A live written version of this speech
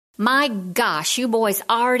My gosh, you boys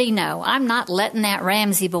already know I'm not letting that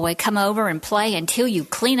Ramsey boy come over and play until you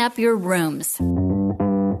clean up your rooms.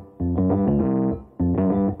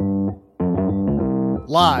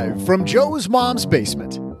 Live from Joe's mom's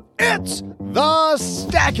basement, it's the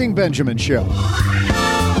Stacking Benjamin Show.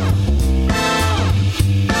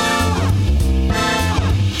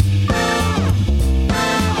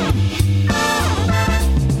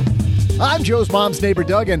 I'm Joe's mom's neighbor,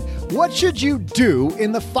 Doug, and what should you do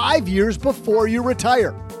in the 5 years before you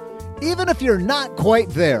retire? Even if you're not quite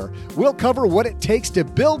there, we'll cover what it takes to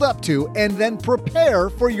build up to and then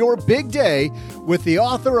prepare for your big day with the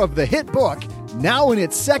author of the hit book, now in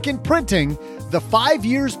its second printing, The 5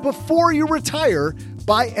 Years Before You Retire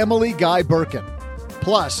by Emily Guy Birken.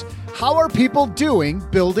 Plus, how are people doing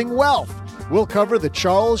building wealth? We'll cover the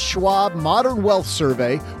Charles Schwab Modern Wealth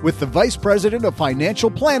Survey with the Vice President of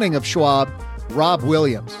Financial Planning of Schwab, Rob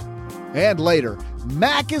Williams. And later,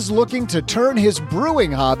 Mac is looking to turn his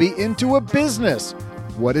brewing hobby into a business.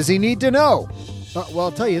 What does he need to know? Well,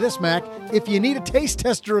 I'll tell you this, Mac. If you need a taste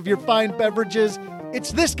tester of your fine beverages,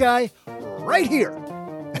 it's this guy right here.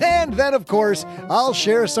 And then, of course, I'll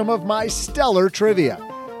share some of my stellar trivia.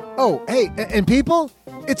 Oh, hey, and people,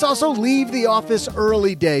 it's also leave the office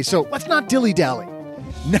early day, so let's not dilly-dally.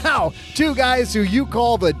 Now, two guys who you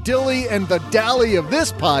call the dilly and the dally of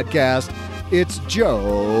this podcast, it's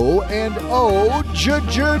Joe and O-J-J-J-J-G.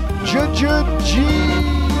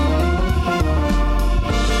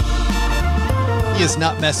 He is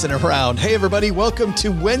not messing around. Hey, everybody, welcome to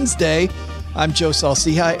Wednesday. I'm Joe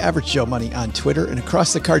Saul-Sehy, Average Joe Money on Twitter, and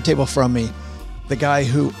across the card table from me, the guy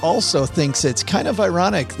who also thinks it's kind of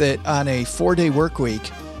ironic that on a 4-day work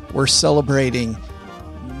week, we're celebrating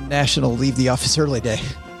National Leave the Office Early Day,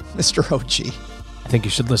 Mr. OG. I think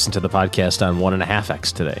you should listen to the podcast on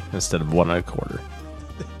 1.5x today instead of 1.25.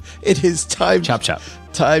 It is time. Chop, chop.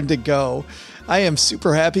 Time to go. I am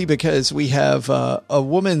super happy because we have a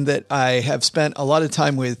woman that I have spent a lot of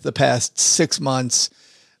time with the past 6 months,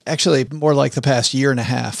 actually more like the past year and a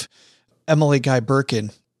half, Emily Guy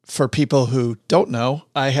Birken. For people who don't know,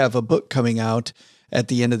 I have a book coming out at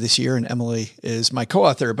the end of this year, and Emily is my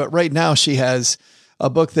co-author. But right now she has a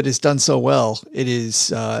book that has done so well. It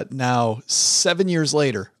is now 7 years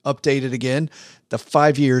later, updated again, the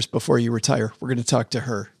 5 years before you retire. We're going to talk to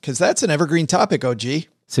her because that's an evergreen topic, OG.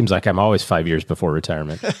 Seems like I'm always 5 years before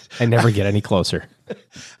retirement. I never get any closer.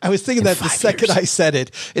 I was thinking that the second I said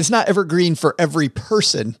it. It's not evergreen for every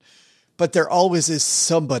person, but there always is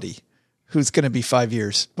somebody who's going to be 5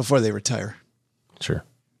 years before they retire. Sure.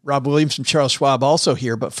 Rob Williams from Charles Schwab also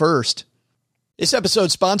here. But first, this episode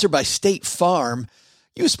is sponsored by State Farm.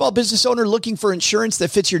 You a small business owner looking for insurance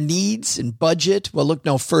that fits your needs and budget? Well, look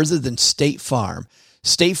no further than State Farm.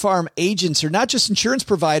 State Farm agents are not just insurance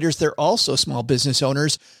providers, they're also small business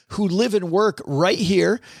owners who live and work right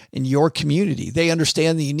here in your community. They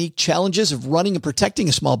understand the unique challenges of running and protecting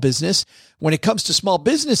a small business. When it comes to small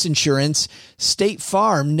business insurance, State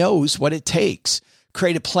Farm knows what it takes.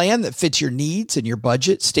 Create a plan that fits your needs and your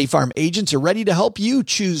budget. State Farm agents are ready to help you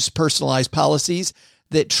choose personalized policies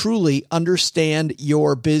that truly understand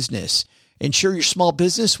your business. Insure your small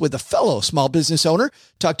business with a fellow small business owner.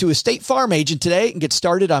 Talk to a State Farm agent today and get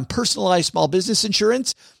started on personalized small business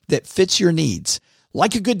insurance that fits your needs.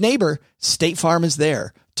 Like a good neighbor, State Farm is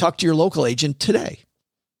there. Talk to your local agent today.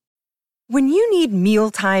 When you need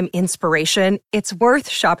mealtime inspiration, it's worth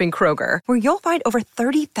shopping Kroger, where you'll find over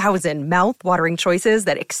 30,000 mouth-watering choices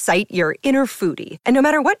that excite your inner foodie. And no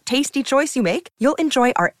matter what tasty choice you make, you'll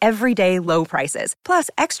enjoy our everyday low prices, plus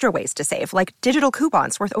extra ways to save, like digital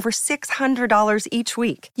coupons worth over $600 each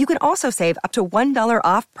week. You can also save up to $1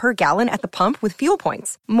 off per gallon at the pump with fuel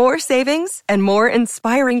points. More savings and more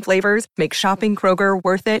inspiring flavors make shopping Kroger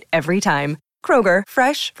worth it every time. Kroger,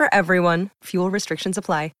 fresh for everyone. Fuel restrictions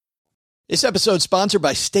apply. This episode is sponsored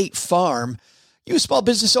by State Farm. You a small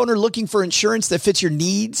business owner looking for insurance that fits your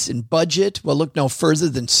needs and budget? Well, look no further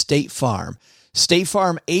than State Farm. State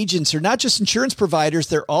Farm agents are not just insurance providers,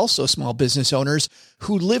 they're also small business owners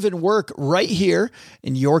who live and work right here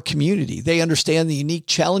in your community. They understand the unique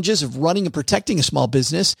challenges of running and protecting a small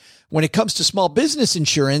business. When it comes to small business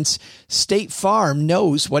insurance, State Farm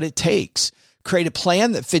knows what it takes. Create a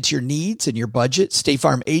plan that fits your needs and your budget. State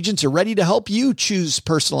Farm agents are ready to help you choose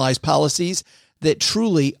personalized policies that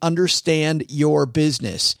truly understand your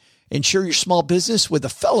business. Insure your small business with a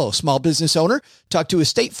fellow small business owner. Talk to a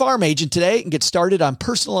State Farm agent today and get started on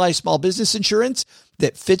personalized small business insurance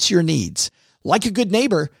that fits your needs. Like a good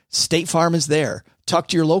neighbor, State Farm is there. Talk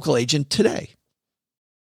to your local agent today.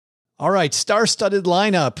 All right, star-studded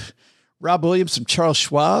lineup. Rob Williams from Charles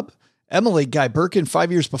Schwab, Emily, Guy Birken,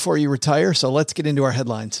 5 years before you retire. So let's get into our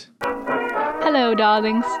headlines. Hello,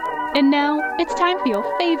 darlings. And now it's time for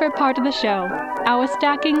your favorite part of the show, our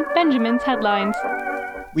Stacking Benjamin's headlines.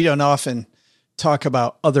 We don't often talk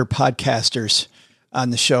about other podcasters on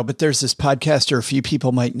the show, but there's this podcaster a few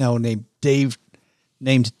people might know named Dave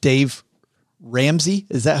Ramsey.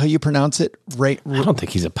 Is that how you pronounce it? I don't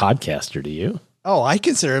think he's a podcaster, do you? Oh, I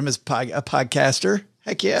consider him as a podcaster.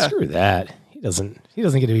 Heck yeah. Screw that. He doesn't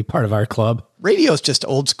get to be part of our club. Radio is just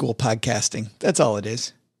old school podcasting. That's all it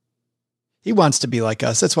is. He wants to be like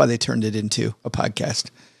us. That's why they turned it into a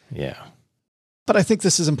podcast. Yeah. But I think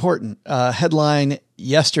this is important. Headline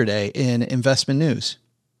yesterday in Investment News,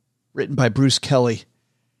 written by Bruce Kelly.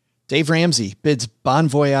 Dave Ramsey bids bon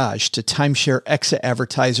voyage to timeshare exit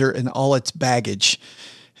advertiser and all its baggage.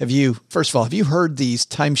 First of all, have you heard these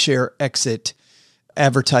timeshare exit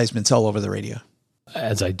advertisements all over the radio?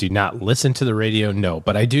 As I do not listen to the radio, no.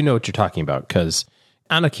 But I do know what you're talking about, because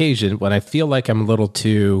on occasion, when I feel like I'm a little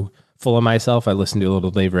too full of myself, I listen to a little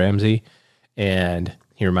Dave Ramsey, and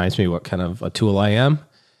he reminds me what kind of a tool I am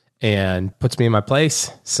and puts me in my place.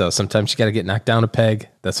 So sometimes you got to get knocked down a peg.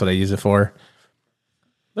 That's what I use it for.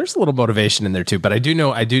 There's a little motivation in there too, but I do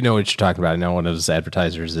know what you're talking about. I know one of those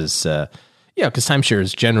advertisers is, because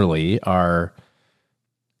timeshares generally are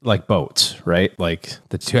like boats, right? Like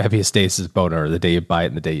the two happiest days is boat are the day you buy it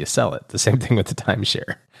and the day you sell it. The same thing with the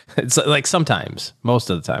timeshare. It's like sometimes, most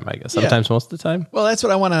of the time, I guess. Sometimes, most of the time. Well, that's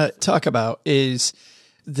what I want to talk about is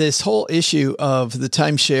this whole issue of the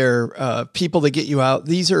timeshare people that get you out.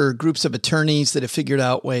 These are groups of attorneys that have figured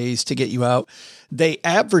out ways to get you out. They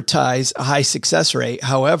advertise a high success rate.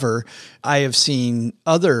 However, I have seen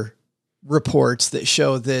other reports that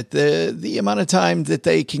show that the amount of time that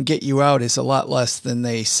they can get you out is a lot less than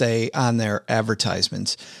they say on their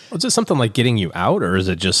advertisements. Is it something like getting you out, or is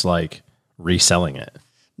it just like reselling it?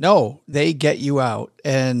 No, they get you out,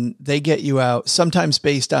 and they get you out sometimes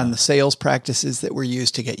based on the sales practices that were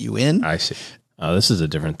used to get you in. I see. Oh, this is a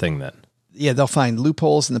different thing then. Yeah, they'll find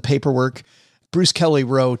loopholes in the paperwork. Bruce Kelly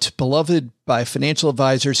wrote, beloved by financial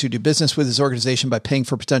advisors who do business with his organization by paying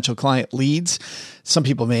for potential client leads. Some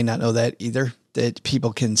people may not know that either, that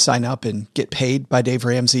people can sign up and get paid by Dave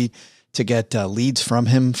Ramsey to get leads from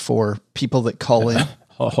him for people that call in.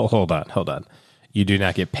 Hold on. You do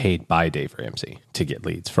not get paid by Dave Ramsey to get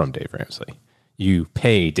leads from Dave Ramsey. You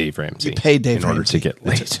pay Dave Ramsey. In order to get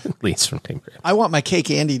leads from Dave Ramsey. I want my cake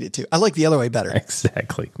and eat it too. I like the other way better.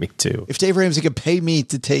 Exactly. Me too. If Dave Ramsey could pay me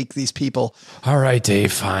to take these people. All right,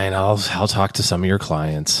 Dave, fine. I'll talk to some of your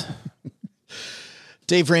clients.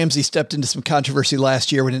 Dave Ramsey stepped into some controversy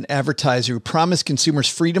last year when an advertiser who promised consumers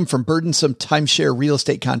freedom from burdensome timeshare real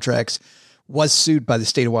estate contracts was sued by the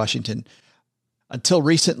state of Washington. Until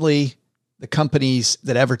recently, the companies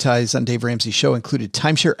that advertised on Dave Ramsey's show included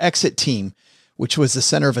Timeshare Exit Team, which was the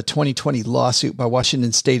center of a 2020 lawsuit by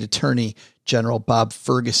Washington State Attorney General Bob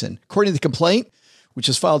Ferguson. According to the complaint, which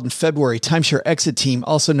was filed in February, Timeshare Exit Team,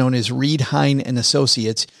 also known as Reed Hine and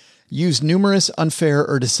Associates, used numerous unfair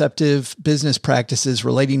or deceptive business practices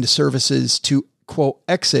relating to services to, quote,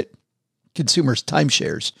 exit consumers'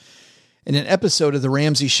 timeshares. In an episode of The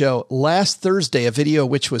Ramsey Show last Thursday, a video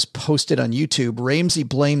which was posted on YouTube, Ramsey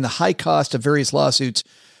blamed the high cost of various lawsuits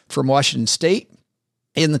from Washington State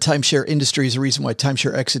and the timeshare industry as a reason why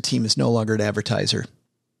Timeshare Exit Team is no longer an advertiser.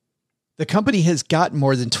 The company has gotten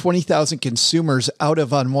more than 20,000 consumers out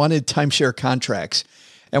of unwanted timeshare contracts,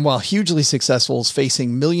 and while hugely successful, is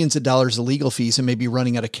facing millions of dollars of legal fees and may be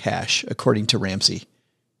running out of cash, according to Ramsey.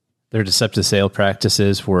 Their deceptive sale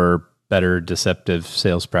practices were better deceptive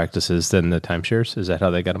sales practices than the timeshares? Is that how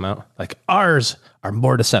they got them out? Like, ours are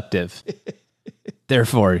more deceptive.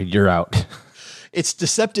 Therefore, you're out. It's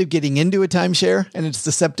deceptive getting into a timeshare, and it's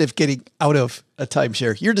deceptive getting out of a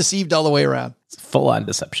timeshare. You're deceived all the way around. It's full-on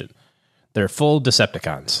deception. They're full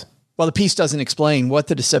Decepticons. Well, the piece doesn't explain what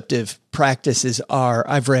the deceptive practices are.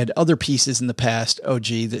 I've read other pieces in the past, OG,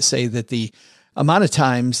 that say that the amount of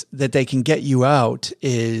times that they can get you out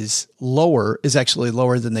is actually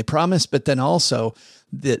lower than they promised, but then also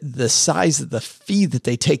the size of the fee that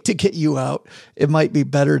they take to get you out, it might be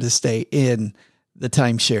better to stay in the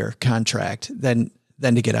timeshare contract than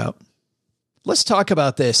to get out. Let's talk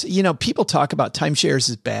about this. You know, people talk about timeshares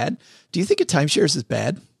as bad. Do you think a timeshares is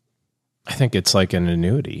bad? I think it's like an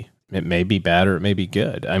annuity. It may be bad or it may be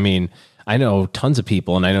good. I mean, I know tons of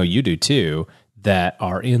people, and I know you do too, that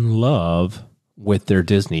are in love with their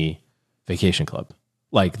Disney vacation club.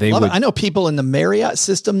 Like they would. I know people in the Marriott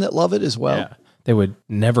system that love it as well. Yeah, they would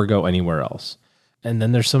never go anywhere else. And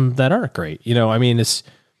then there's some that aren't great. You know, I mean, it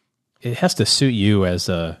has to suit you as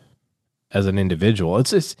an individual.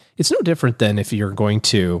 It's no different than if you're going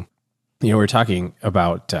to we're talking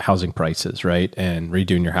about housing prices, right? And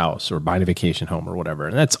redoing your house or buying a vacation home or whatever.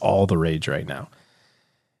 And that's all the rage right now.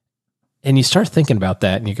 And you start thinking about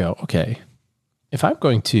that and you go, okay, if I'm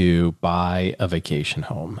going to buy a vacation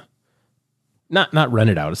home, not rent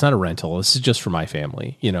it out, it's not a rental, this is just for my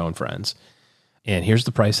family, and friends. And here's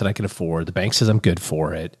the price that I can afford. The bank says I'm good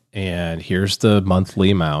for it. And here's the monthly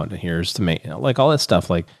amount. And here's the like all that stuff.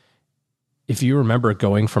 Like, if you remember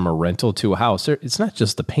going from a rental to a house, it's not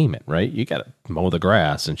just the payment, right? You got to mow the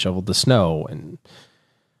grass and shovel the snow and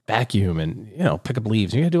vacuum and, pick up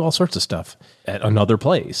leaves. You got to do all sorts of stuff at another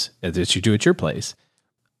place that you do at your place.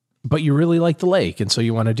 But you really like the lake, and so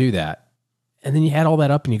you want to do that. And then you add all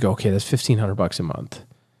that up and you go, okay, that's $1,500 a month.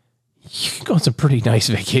 You can go on some pretty nice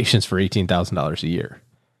vacations for $18,000 a year.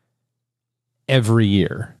 Every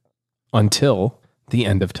year until the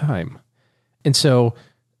end of time. And so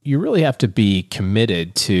you really have to be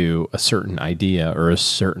committed to a certain idea or a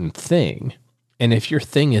certain thing. And if your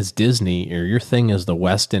thing is Disney or your thing is the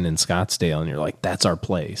Westin in Scottsdale and you're like, that's our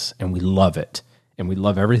place and we love it and we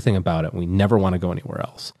love everything about it and we never want to go anywhere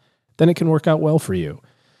else, then it can work out well for you.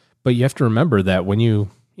 But you have to remember that when you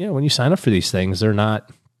sign up for these things, they're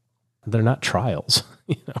not trials.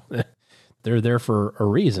 They're there for a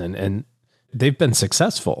reason, and they've been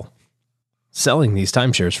successful selling these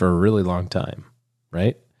timeshares for a really long time,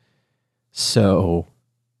 right? So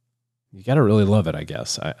you got to really love it, I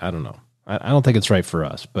guess. I don't know. I don't think it's right for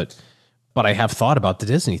us, but I have thought about the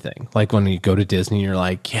Disney thing. Like when you go to Disney, you're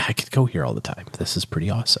like, yeah, I could go here all the time. This is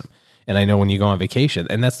pretty awesome. And I know when you go on vacation,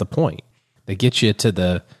 and that's the point. They get you to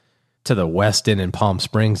the Westin in Palm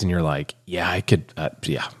Springs, and you're like, yeah, I could,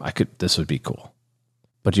 this would be cool.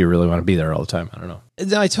 But do you really want to be there all the time? I don't know.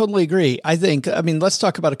 I totally agree. Let's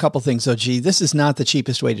talk about a couple things, though, G. This is not the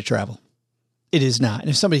cheapest way to travel. It is not. And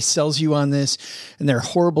if somebody sells you on this, and they're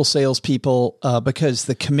horrible salespeople, because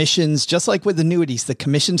the commissions, just like with annuities, the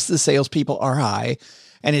commissions to the salespeople are high.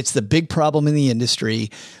 And it's the big problem in the industry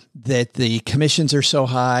that the commissions are so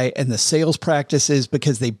high, and the sales practices,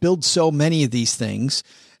 because they build so many of these things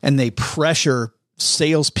and they pressure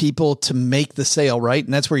salespeople to make the sale, right?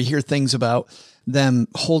 And that's where you hear things about them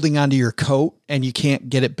holding onto your coat and you can't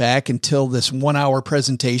get it back until this 1 hour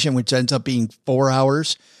presentation, which ends up being 4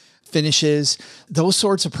 hours, finishes. Those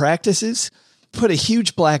sorts of practices put a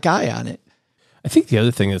huge black eye on it. I think the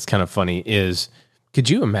other thing that's kind of funny is, could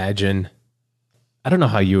you imagine, I don't know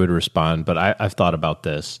how you would respond, but I've thought about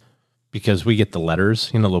this because we get the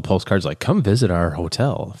letters, little postcards like, come visit our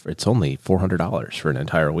hotel. It's only $400 for an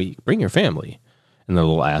entire week. Bring your family. And the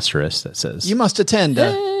little asterisk that says, you must attend.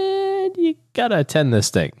 You got to attend this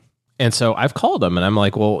thing. And so I've called them and I'm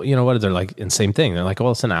like, well, what is they're like? And same thing. They're like,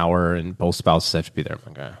 well, it's an hour and both spouses have to be there.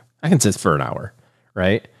 I'm like, I can sit for an hour.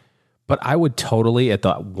 Right. But I would totally at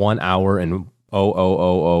the 1 hour and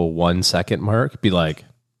 0.0001 second mark be like,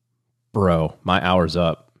 bro, my hour's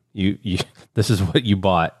up. You this is what you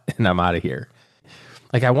bought and I'm out of here.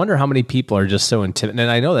 Like, I wonder how many people are just so intimidated.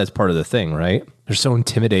 And I know that's part of the thing, right? They're so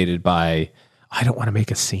intimidated by, I don't want to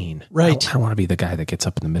make a scene. Right. I don't want to be the guy that gets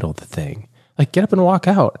up in the middle of the thing. Like, get up and walk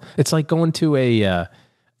out. It's like going to an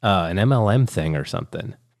MLM thing or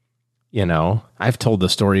something. I've told the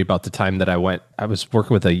story about the time that I was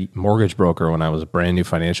working with a mortgage broker when I was a brand new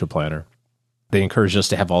financial planner. They encouraged us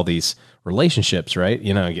to have all these relationships, right?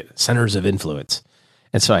 Get centers of influence.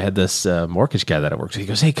 And so I had this mortgage guy that I worked with. He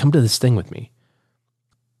goes, hey, come to this thing with me.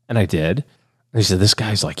 And I did. And he said, this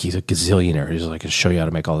guy's like, he's a gazillionaire. He's like, I can show you how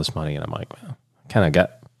to make all this money. And I'm like, well, kind of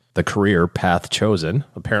got the career path chosen.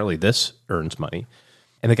 Apparently this earns money.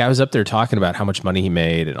 And the guy was up there talking about how much money he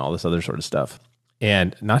made and all this other sort of stuff.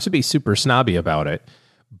 And not to be super snobby about it,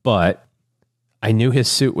 but I knew his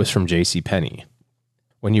suit was from JCPenney.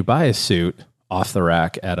 When you buy a suit off the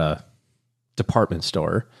rack at a department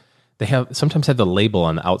store, they sometimes have the label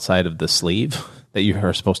on the outside of the sleeve that you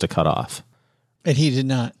are supposed to cut off. And he did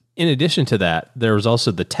not. In addition to that, there was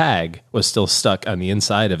also the tag was still stuck on the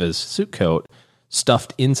inside of his suit coat,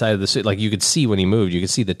 stuffed inside of the suit. Like, you could see when he moved, you could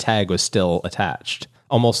see the tag was still attached.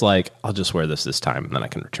 Almost like, I'll just wear this time and then I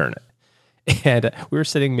can return it. And we were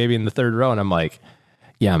sitting maybe in the third row and I'm like,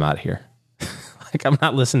 yeah, I'm out of here. Like, I'm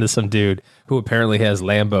not listening to some dude who apparently has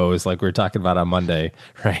Lambos, like we were talking about on Monday,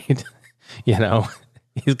 right?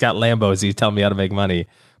 He's got Lambos. He's telling me how to make money,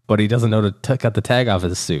 but he doesn't know to cut the tag off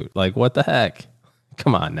his suit. Like, what the heck?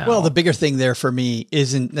 Come on now. Well, the bigger thing there for me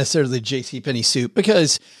isn't necessarily the JCPenney suit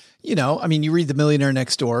because, you read The Millionaire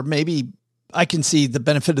Next Door. Maybe I can see the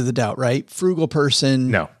benefit of the doubt, right? Frugal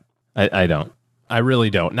person. No, I don't. I really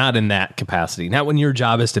don't. Not in that capacity. Not when your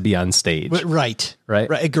job is to be on stage. Right. Right.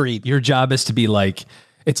 Agreed. Your job is to be like,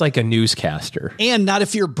 It's like a newscaster. And not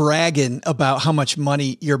if you're bragging about how much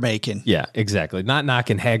money you're making. Yeah, exactly. Not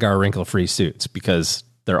knocking Hagar wrinkle-free suits because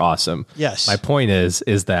they're awesome. Yes. My point is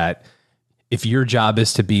that if your job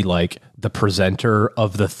is to be like the presenter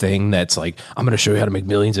of the thing that's like, I'm going to show you how to make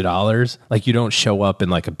millions of dollars, like you don't show up in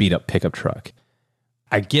like a beat up pickup truck.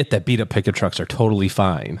 I get that beat up pickup trucks are totally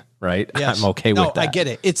fine, right? Yes. I'm okay with that. I get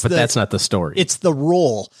it. But that's not the story. It's the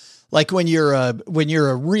role. Like when you're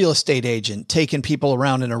a real estate agent taking people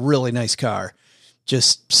around in a really nice car,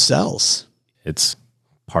 just sells. It's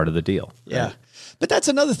part of the deal. Yeah. Right? But that's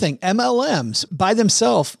another thing. MLMs by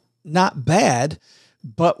themselves, not bad.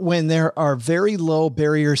 But when there are very low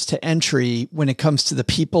barriers to entry, when it comes to the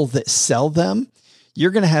people that sell them,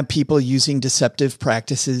 you're going to have people using deceptive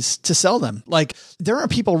practices to sell them. Like there are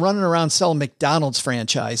people running around selling McDonald's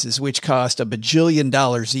franchises, which cost $1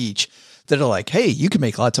 bajillion each, that are like, hey, you can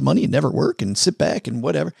make lots of money and never work and sit back and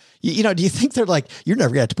whatever. You know, do you think they're like, you're never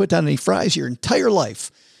going to have to put down any fries your entire life?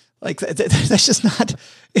 Like that's just not,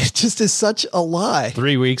 it just is such a lie.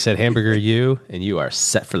 3 weeks at Hamburger U and you are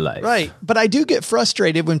set for life. Right. But I do get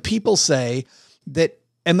frustrated when people say that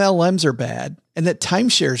MLMs are bad and that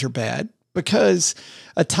timeshares are bad, because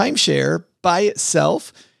a timeshare by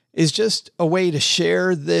itself is just a way to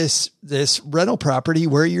share this rental property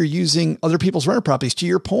where you're using other people's rental properties, to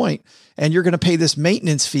your point, and you're going to pay this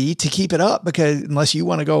maintenance fee to keep it up, because unless you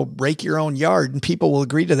want to go rake your own yard, and people will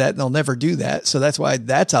agree to that and they'll never do that. So that's why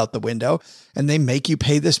that's out the window, and they make you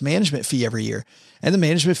pay this management fee every year. And the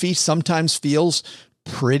management fee sometimes feels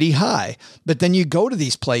pretty high, but then you go to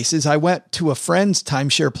these places. I went to a friend's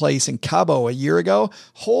timeshare place in Cabo a year ago.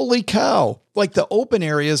 Holy cow. Like the open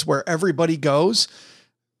areas where everybody goes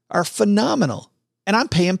are phenomenal. And I'm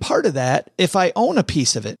paying part of that if I own a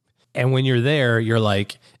piece of it. And when you're there, you're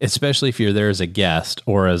like, especially if you're there as a guest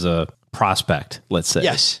or as a prospect, let's say.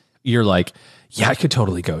 Yes. You're like, yeah, I could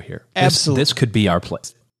totally go here. Absolutely. This could be our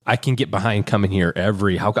place. I can get behind coming here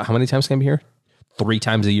how many times can I be here? 3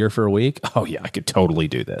 times a year for a week? Oh yeah, I could totally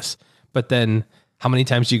do this. But then how many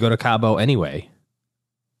times do you go to Cabo anyway?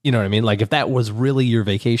 You know what I mean? Like if that was really your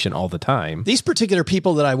vacation all the time. These particular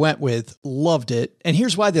people that I went with loved it. And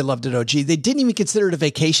here's why they loved it, OG. They didn't even consider it a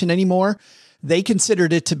vacation anymore. They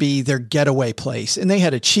considered it to be their getaway place. And they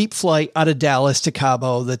had a cheap flight out of Dallas to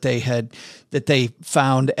Cabo that they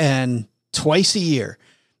found, and twice a year,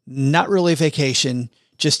 not really a vacation,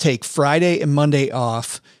 just take Friday and Monday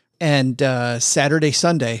off, and Saturday,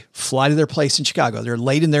 Sunday, fly to their place in Chicago. They're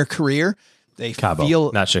late in their career. They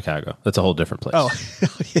Cabo, not Chicago. That's a whole different place. Oh,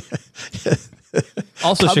 yeah.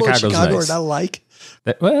 Also, Cabo Chicago's and Chicago nice. are not alike.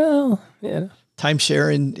 Well, yeah.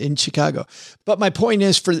 Timeshare in Chicago. But my point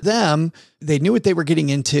is, for them, they knew what they were getting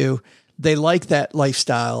into. They like that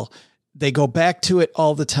lifestyle. They go back to it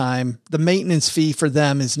all the time. The maintenance fee for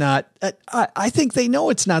them is not, I think they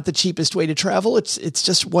know it's not the cheapest way to travel. It's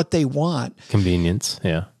just what they want. Convenience.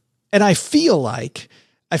 Yeah. And I feel like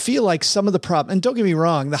some of the problem, and don't get me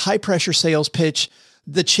wrong, the high pressure sales pitch,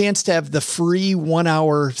 the chance to have the free 1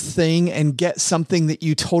 hour thing and get something that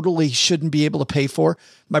you totally shouldn't be able to pay for.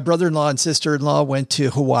 My brother-in-law and sister-in-law went to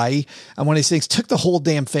Hawaii, and one of these things took the whole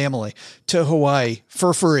damn family to Hawaii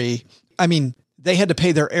for free. I mean, they had to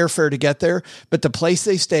pay their airfare to get there, but the place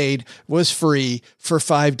they stayed was free for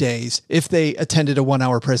 5 days if they attended a 1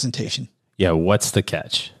 hour presentation. Yeah. What's the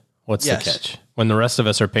catch? What's the catch? When the rest of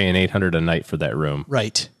us are paying $800 a night for that room.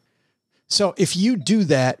 Right. So if you do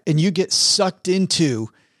that and you get sucked into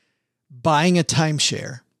buying a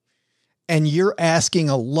timeshare and you're asking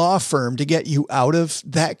a law firm to get you out of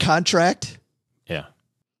that contract. Yeah.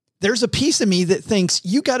 There's a piece of me that thinks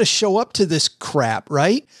you got to show up to this crap,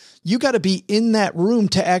 right? You got to be in that room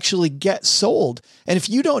to actually get sold. And if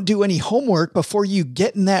you don't do any homework before you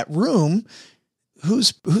get in that room,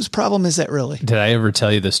 whose problem is that really? Did I ever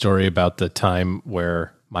tell you the story about the time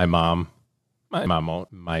where my mom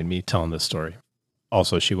won't mind me telling this story.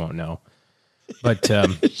 Also, she won't know. But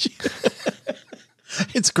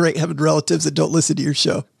it's great having relatives that don't listen to your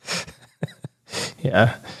show.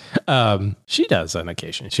 Yeah. She does on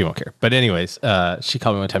occasion. She won't care. But anyways, she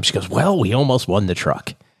called me one time. She goes, well, we almost won the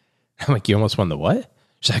truck. I'm like, you almost won the what?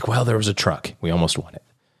 She's like, well, there was a truck. We almost won it.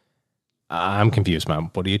 I'm confused, Mom.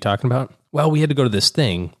 What are you talking about? Well, we had to go to this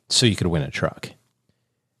thing so you could win a truck.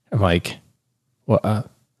 I'm like, well,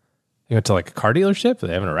 you went to like a car dealership? Are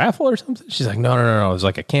they having a raffle or something? She's like, no. It was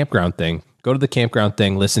like a campground thing. Go to the campground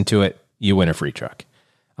thing, listen to it. You win a free truck.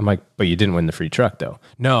 I'm like, but you didn't win the free truck though.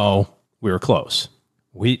 No, we were close.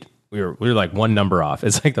 We were like one number off.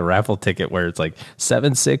 It's like the raffle ticket where it's like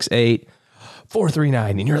 768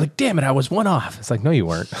 439. And you're like, damn it, I was one off. It's like, no, you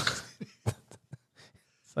weren't.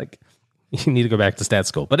 It's like, you need to go back to stat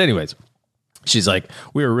school. But anyways, She's like,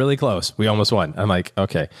 we were really close. We almost won. I'm like,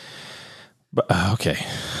 okay. But, okay.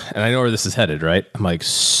 And I know where this is headed, right? I'm like,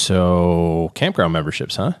 so campground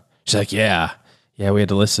memberships, huh? She's like, yeah. Yeah, we had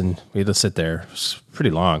to listen. We had to sit there. It was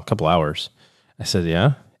pretty long, a couple hours. I said,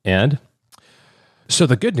 yeah. And so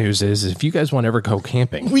the good news is if you guys want to ever go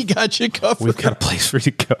camping, we got you covered. We've got a place for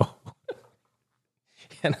you to go.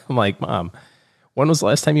 And I'm like, Mom, when was the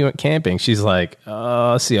last time you went camping? She's like,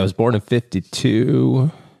 see, I was born in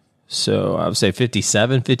 52. So I would say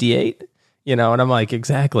 57, 58. And I'm like,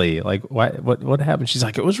 exactly. Like, what happened? She's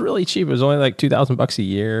like, it was really cheap. It was only like $2,000 a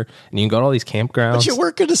year. And you can go to all these campgrounds. But you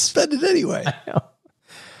weren't going to spend it anyway. I know.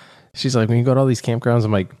 She's like, when you go to all these campgrounds,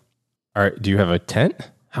 I'm like, all right, do you have a tent?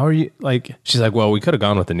 How are you? Like, she's like, well, we could have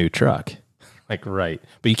gone with a new truck. Like, right.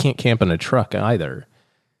 But you can't camp in a truck either.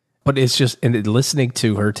 But it's just, and listening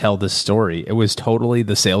to her tell this story, it was totally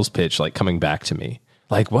the sales pitch, like coming back to me.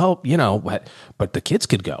 Like, well, but the kids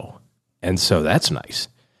could go. And so that's nice.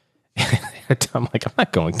 I'm like, I'm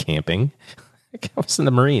not going camping. I was in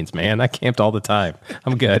the Marines, man. I camped all the time.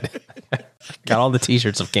 I'm good. Got all the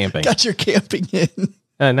t-shirts of camping. Got your camping in.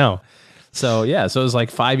 I know. So, yeah. So it was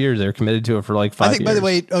like 5 years. They were committed to it for like 5 years. I think, by the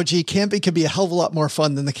way, OG, camping can be a hell of a lot more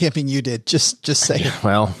fun than the camping you did. Just saying.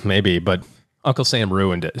 Well, maybe, but Uncle Sam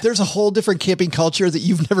ruined it. There's a whole different camping culture that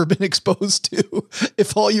you've never been exposed to.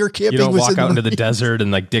 If all your camping was, you don't was walk out into the desert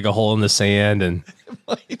and like dig a hole in the sand and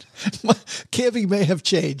camping may have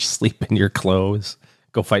changed. Sleep in your clothes.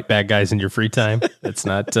 Go fight bad guys in your free time. That's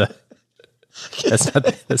not.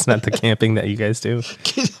 That's not the camping that you guys do.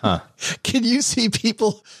 Can you see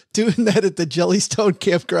people doing that at the Jellystone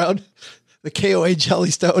campground? The KOA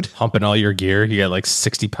Jellystone. Humping all your gear. You got like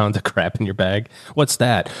 60 pounds of crap in your bag. What's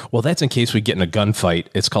that? Well, that's in case we get in a gunfight.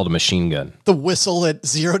 It's called a machine gun. The whistle at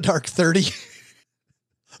 0 dark 30.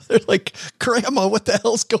 They're like, Grandma, what the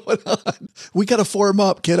hell's going on? We got to form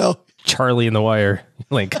up, kiddo. Charlie in the Wire.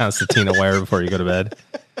 Like Constantine Wire before you go to bed.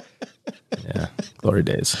 Yeah. Glory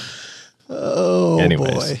days. Oh,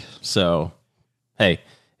 anyways, boy. So, hey,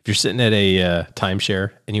 if you're sitting at a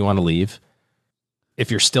timeshare and you want to leave, if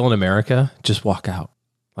you're still in America, just walk out.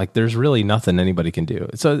 Like, there's really nothing anybody can do.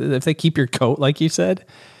 So if they keep your coat, like you said,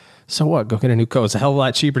 so what? Go get a new coat. It's a hell of a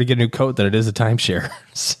lot cheaper to get a new coat than it is a timeshare.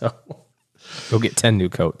 So go get 10 new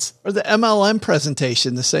coats. Or the MLM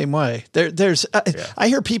presentation the same way. I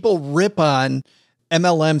hear people rip on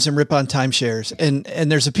MLMs and rip on timeshares.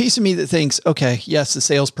 And there's a piece of me that thinks, okay, yes, the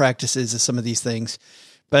sales practices of some of these things.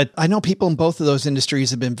 But I know people in both of those industries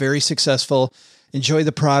have been very successful, enjoy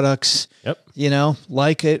the products,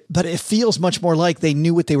 like it. But it feels much more like they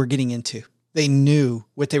knew what they were getting into. They knew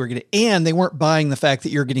what they were getting, and they weren't buying the fact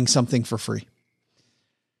that you're getting something for free.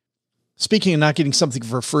 Speaking of not getting something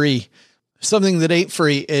for free, something that ain't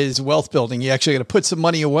free is wealth building. You actually got to put some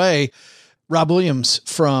money away. Rob Williams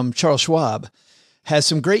from Charles Schwab has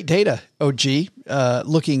some great data, OG,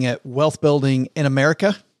 looking at wealth building in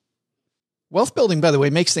America. Wealth building, by the way,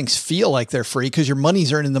 makes things feel like they're free because your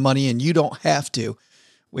money's earning the money and you don't have to,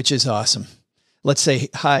 which is awesome. Let's say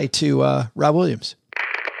hi to Rob Williams.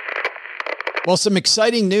 Well, some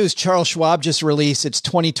exciting news. Charles Schwab just released its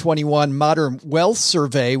 2021 Modern Wealth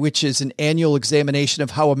Survey, which is an annual examination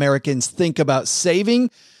of how Americans think about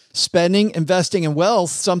saving, spending, investing, and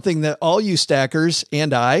wealth, something that all you stackers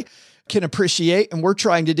and I can appreciate and we're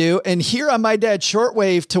trying to do. And here on My Dad's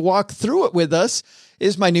Shortwave to walk through it with us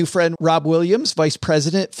is my new friend, Rob Williams, Vice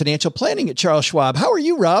President, Financial Planning at Charles Schwab. How are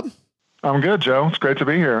you, Rob? I'm good, Joe. It's great to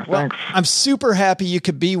be here. Thanks. I'm super happy you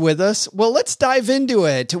could be with us. Well, let's dive into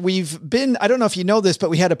it. I don't know if you know this,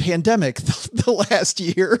 but we had a pandemic the last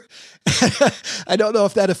year. I don't know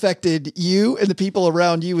if that affected you and the people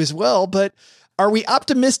around you as well, but are we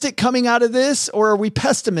optimistic coming out of this or are we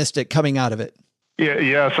pessimistic coming out of it? Yeah,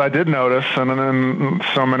 yes, I did notice, and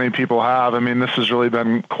so many people have. I mean, this has really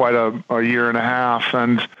been quite a year and a half,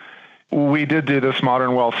 and we did do this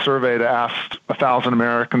Modern Wealth Survey to ask 1,000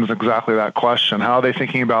 Americans exactly that question. How are they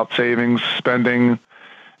thinking about savings, spending,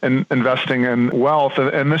 and investing in wealth?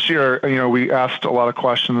 And this year, we asked a lot of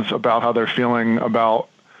questions about how they're feeling about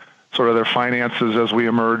sort of their finances as we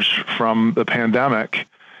emerge from the pandemic.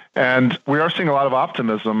 And we are seeing a lot of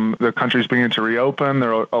optimism. The country's beginning to reopen.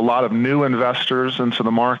 There are a lot of new investors into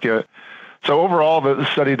the market. So overall, the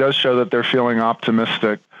study does show that they're feeling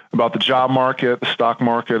optimistic about the job market, the stock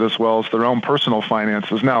market, as well as their own personal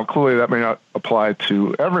finances. Now, clearly that may not apply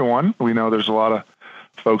to everyone. We know there's a lot of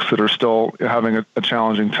folks that are still having a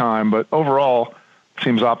challenging time, but overall, it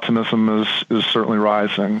seems optimism is certainly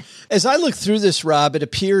rising. As I look through this, Rob, it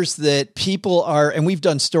appears that people are, and we've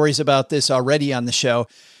done stories about this already on the show,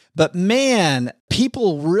 But man,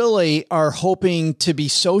 people really are hoping to be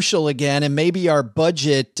social again, and maybe our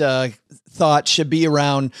budget thought should be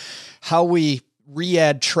around how we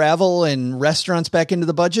re-add travel and restaurants back into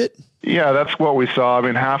the budget. Yeah, that's what we saw. I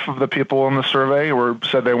mean, half of the people in the survey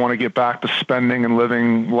said they want to get back to spending and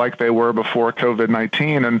living like they were before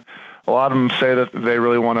COVID-19. And a lot of them say that they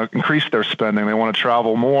really want to increase their spending. They want to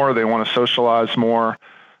travel more. They want to socialize more,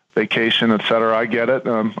 vacation, et cetera. I get it.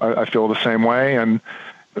 I feel the same way. And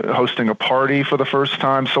hosting a party for the first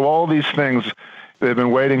time. So all these things, they've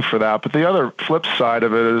been waiting for that. But the other flip side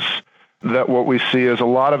of it is that what we see is a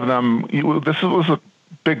lot of them, this was a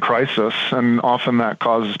big crisis, and often that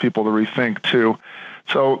causes people to rethink too.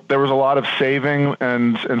 So there was a lot of saving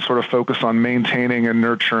and sort of focus on maintaining and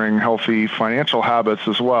nurturing healthy financial habits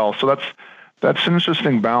as well. So that's an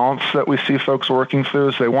interesting balance that we see folks working through,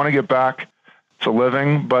 is they want to get back to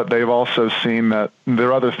living, but they've also seen that there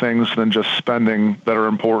are other things than just spending that are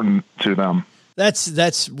important to them.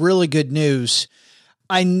 That's really good news.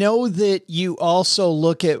 I know that you also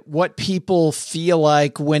look at what people feel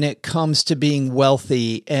like when it comes to being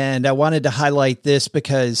wealthy. And I wanted to highlight this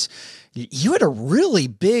because you had a really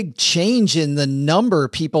big change in the number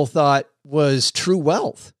people thought was true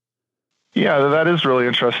wealth. Yeah, that is really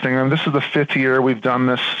interesting. And this is the 5th year we've done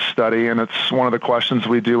this study. And it's one of the questions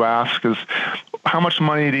we do ask is, how much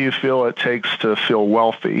money do you feel it takes to feel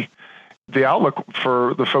wealthy? The outlook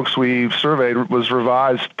for the folks we surveyed was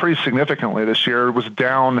revised pretty significantly this year. It was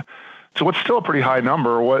down to what's still a pretty high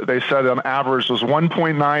number. What they said on average was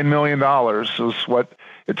 $1.9 million was what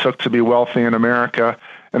it took to be wealthy in America.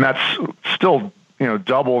 And that's still,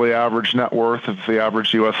 double the average net worth of the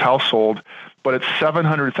average U.S. household, but it's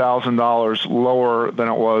 $700,000 lower than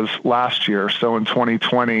it was last year. So in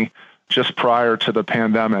 2020, just prior to the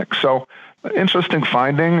pandemic. So interesting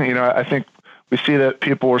finding. I think we see that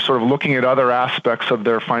people are sort of looking at other aspects of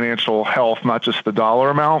their financial health, not just the dollar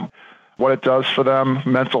amount, what it does for them,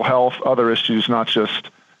 mental health, other issues, not just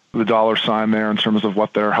the dollar sign there in terms of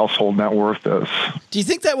what their household net worth is. Do you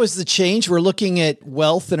think that was the change? We're looking at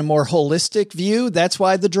wealth in a more holistic view. That's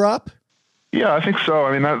why the drop? Yeah, I think so.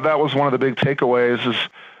 I mean, that was one of the big takeaways is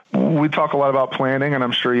we talk a lot about planning, and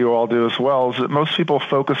I'm sure you all do as well, is that most people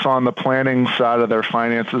focus on the planning side of their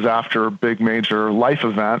finances after big major life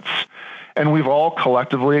events. And we've all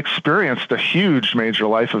collectively experienced a huge major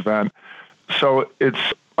life event. So it's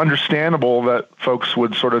understandable that folks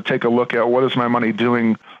would sort of take a look at what is my money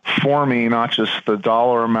doing for me, not just the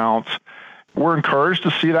dollar amount. We're encouraged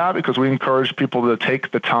to see that because we encourage people to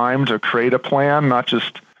take the time to create a plan, not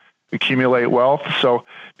just accumulate wealth. So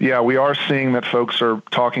yeah, we are seeing that folks are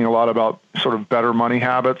talking a lot about sort of better money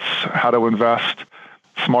habits, how to invest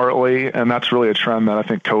smartly, and that's really a trend that I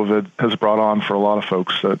think COVID has brought on for a lot of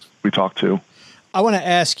folks that we talk to. I want to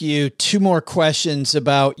ask you 2 more questions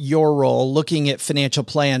about your role looking at financial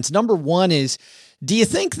plans. Number one is, do you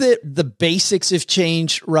think that the basics have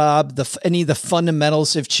changed, Rob? Any of the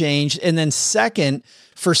fundamentals have changed? And then second,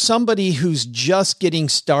 for somebody who's just getting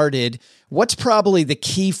started, what's probably the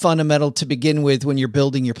key fundamental to begin with when you're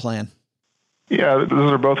building your plan? Yeah,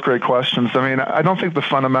 those are both great questions. I mean, I don't think the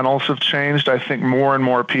fundamentals have changed. I think more and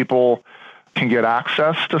more people can get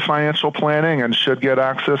access to financial planning and should get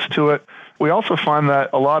access to it. We also find that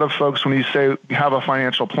a lot of folks, when you say you have a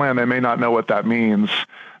financial plan, they may not know what that means.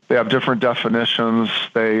 They have different definitions.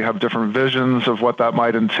 They have different visions of what that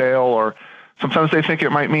might entail, or sometimes they think it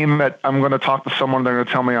might mean that I'm going to talk to someone, they're going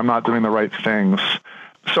to tell me I'm not doing the right things.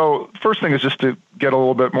 So first thing is just to get a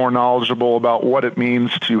little bit more knowledgeable about what it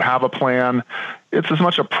means to have a plan. It's as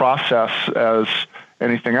much a process as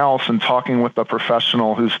anything else, and talking with a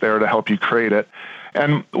professional who's there to help you create it.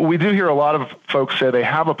 And we do hear a lot of folks say they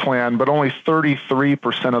have a plan, but only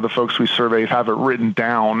 33% of the folks we surveyed have it written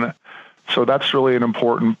down. So that's really an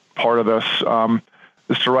important part of this,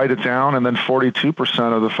 is to write it down. And then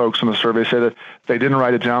 42% of the folks in the survey say that they didn't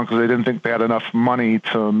write it down because they didn't think they had enough money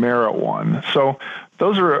to merit one. So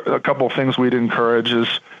those are a couple of things we'd encourage is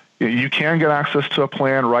you can get access to a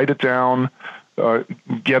plan, write it down,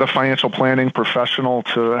 get a financial planning professional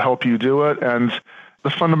to help you do it. And the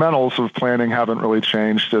fundamentals of planning haven't really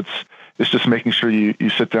changed. It's just making sure you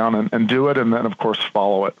sit down and do it, and then, of course,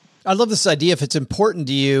 follow it. I love this idea. If it's important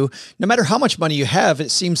to you, no matter how much money you have, it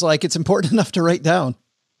seems like it's important enough to write down.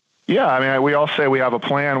 Yeah, I mean, we all say we have a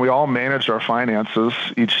plan. We all manage our finances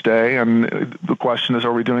each day, and the question is,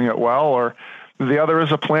 are we doing it well? Or the other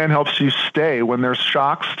is, a plan helps you stay when there's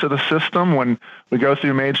shocks to the system. When we go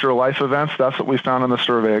through major life events, that's what we found in the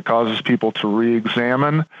survey. It causes people to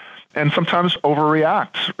re-examine and sometimes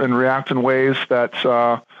overreact and react in ways that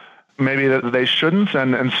maybe that they shouldn't.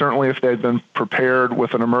 And certainly if they'd been prepared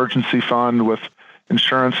with an emergency fund, with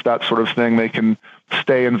insurance, that sort of thing. They can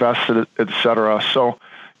stay invested, et cetera. So,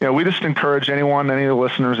 we just encourage any of the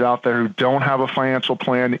listeners out there who don't have a financial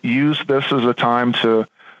plan, use this as a time to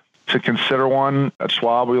consider one. At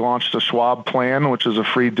Schwab, we launched a Schwab plan, which is a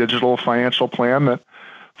free digital financial plan that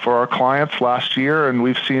for our clients last year, and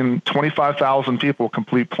we've seen 25,000 people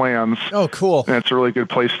complete plans. Oh, cool. And it's a really good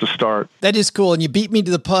place to start. That is cool. And you beat me to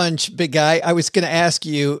the punch, big guy. I was going to ask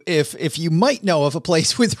you if you might know of a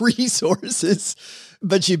place with resources,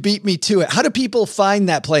 but you beat me to it. How do people find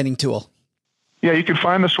that planning tool? Yeah, you can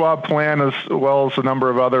find the Schwab plan as well as a number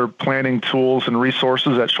of other planning tools and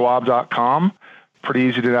resources at schwab.com. Pretty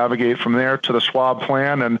easy to navigate from there to the Schwab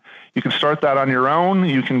plan, and you can start that on your own.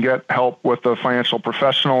 You can get help with a financial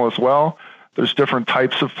professional as well. There's different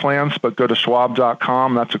types of plans, but go to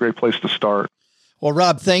schwab.com. That's a great place to start. Well,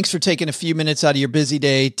 Rob, thanks for taking a few minutes out of your busy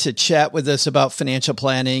day to chat with us about financial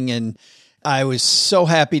planning. And I was so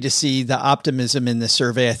happy to see the optimism in the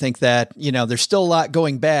survey. I think that, there's still a lot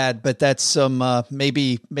going bad, but that's some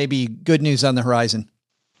maybe good news on the horizon.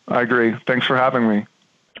 I agree. Thanks for having me.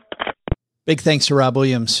 Big thanks to Rob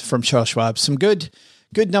Williams from Charles Schwab. Some good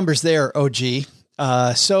numbers there, OG.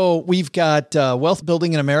 So we've got wealth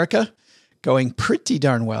building in America going pretty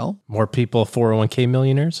darn well. More people 401k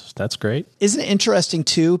millionaires. That's great. Isn't it interesting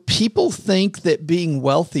too? People think that being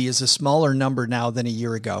wealthy is a smaller number now than a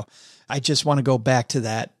year ago. I just want to go back to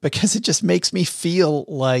that because it just makes me feel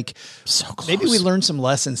like so close. Maybe we learned some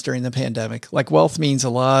lessons during the pandemic. Like wealth means a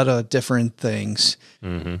lot of different things.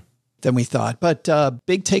 Than we thought. But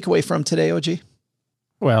big takeaway from today, OG?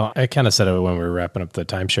 Well, I kind of said it when we were wrapping up the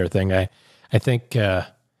timeshare thing. I think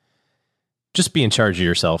just be in charge of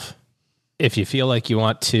yourself. If you feel like you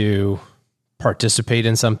want to participate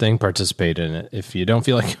in something, participate in it. If you don't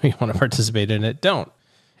feel like you want to participate in it, don't.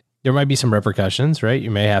 There might be some repercussions, right? You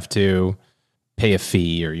may have to pay a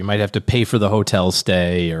fee, or you might have to pay for the hotel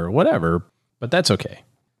stay or whatever, but that's okay.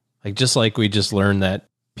 Just like we just learned that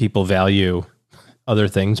people value other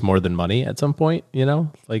things more than money at some point,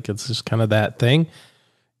 it's just kind of that thing.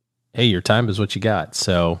 Hey, your time is what you got.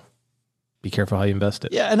 So be careful how you invest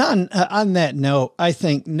it. Yeah. And on that note, I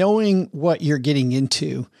think knowing what you're getting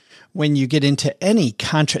into when you get into any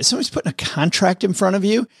contract, somebody's putting a contract in front of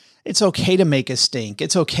you, it's okay to make a stink.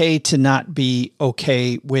 It's okay to not be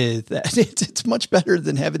okay with that. It's much better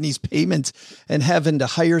than having these payments and having to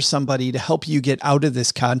hire somebody to help you get out of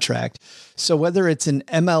this contract. So whether it's an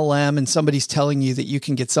MLM and somebody's telling you that you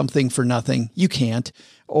can get something for nothing, you can't,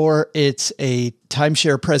 or it's a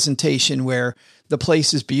timeshare presentation where the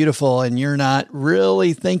place is beautiful and you're not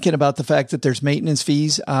really thinking about the fact that there's maintenance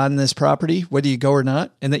fees on this property, whether you go or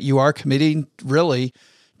not, and that you are committing really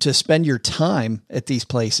to spend your time at these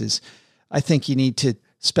places, I think you need to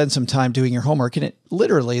spend some time doing your homework, and it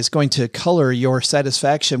literally is going to color your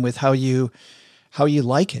satisfaction with how you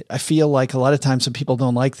like it. I feel like a lot of times when people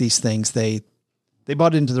don't like these things, they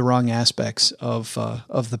bought into the wrong aspects of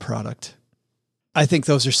the product. I think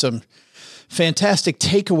those are some fantastic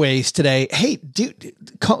takeaways today. Hey, dude,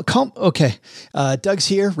 calm. Okay. Doug's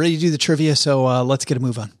here, ready to do the trivia. So let's get a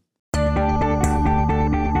move on.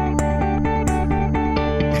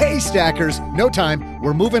 Hey, Stackers, no time.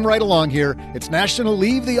 We're moving right along here. It's National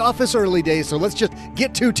Leave the Office Early Day, so let's just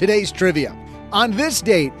get to today's trivia. On this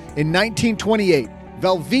date in 1928,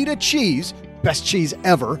 Velveeta cheese, best cheese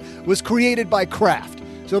ever, was created by Kraft.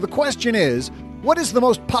 So the question is, what is the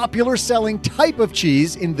most popular selling type of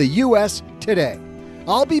cheese in the U.S. today?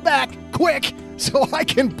 I'll be back quick so I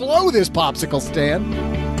can blow this popsicle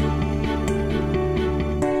stand.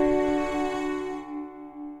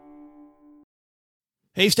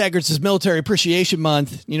 Hey, Stackers, it's Military Appreciation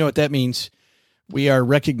Month. You know what that means. We are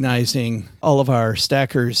recognizing all of our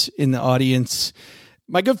stackers in the audience.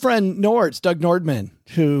 My good friend Doug Nordman,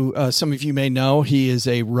 who some of you may know, he is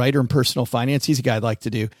a writer in personal finance. He's a guy I'd like to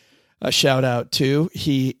do a shout out to.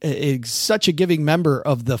 He is such a giving member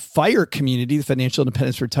of the FIRE community, the Financial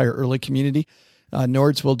Independence Retire Early community.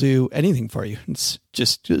 Nords will do anything for you. It's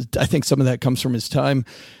just, I think some of that comes from his time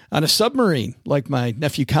on a submarine, like my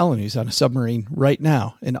nephew Colin, who's on a submarine right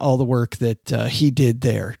now, and all the work that he did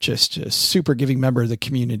there. Just a super giving member of the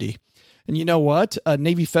community. And you know what?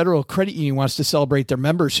 Navy Federal Credit Union wants to celebrate their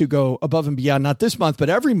members who go above and beyond, not this month, but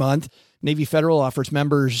every month. Navy Federal offers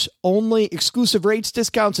members only exclusive rates,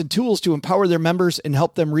 discounts, and tools to empower their members and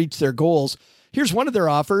help them reach their goals. Here's one of their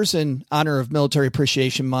offers in honor of Military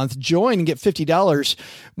Appreciation Month. Join and get $50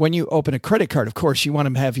 when you open a credit card. Of course, you want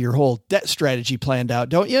to have your whole debt strategy planned out,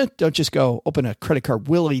 don't you? Don't just go open a credit card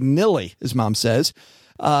willy-nilly, as Mom says.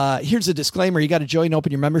 Here's a disclaimer. You got to join and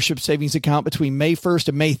open your membership savings account between May 1st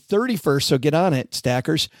and May 31st, so get on it,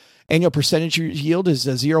 stackers. Annual percentage yield is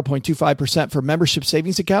 0.25% for membership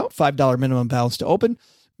savings account, $5 minimum balance to open.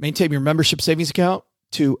 Maintain your membership savings account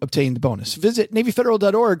to obtain the bonus. Visit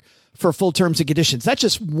NavyFederal.org for full terms and conditions. That's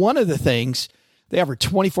just one of the things. They offer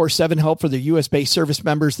 24/7 help for their U.S.-based service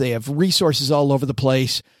members. They have resources all over the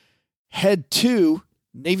place. Head to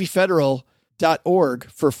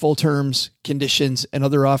NavyFederal.org for full terms, conditions, and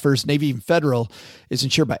other offers. Navy Federal is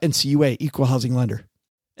insured by NCUA, Equal Housing Lender.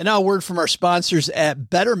 And now a word from our sponsors at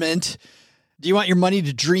Betterment. Do you want your money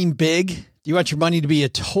to dream big? Do you want your money to be a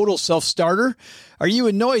total self-starter? Are you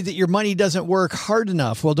annoyed that your money doesn't work hard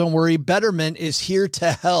enough? Well, don't worry. Betterment is here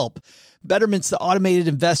to help. Betterment's the automated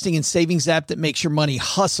investing and savings app that makes your money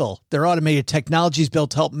hustle. Their automated technology is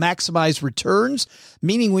built to help maximize returns,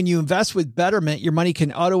 meaning when you invest with Betterment, your money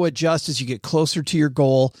can auto-adjust as you get closer to your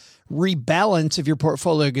goal, rebalance if your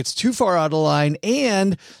portfolio gets too far out of line,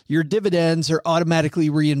 and your dividends are automatically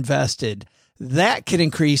reinvested. That can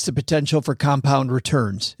increase the potential for compound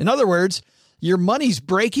returns. In other words, your money's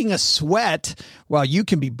breaking a sweat while you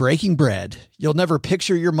can be breaking bread. You'll never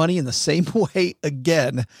picture your money in the same way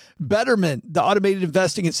again. Betterment, the automated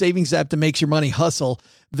investing and savings app that makes your money hustle.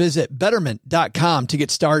 Visit Betterment.com to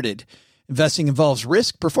get started. Investing involves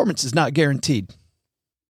risk. Performance is not guaranteed.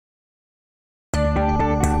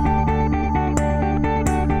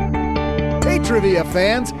 Hey, trivia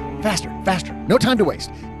fans. Faster. No time to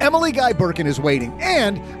waste. Emily Guy Birken is waiting,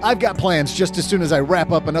 and I've got plans just as soon as I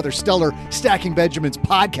wrap up another stellar Stacking Benjamins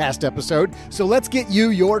podcast episode. So let's get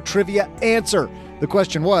you your trivia answer. The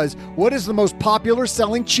question was, what is the most popular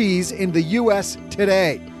selling cheese in the U.S.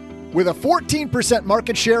 today? With a 14%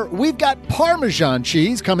 market share, we've got Parmesan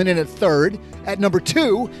cheese coming in at third. At number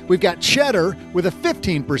 2, we've got cheddar with a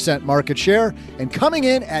 15% market share. And coming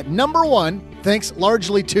in at number 1, thanks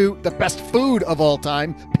largely to the best food of all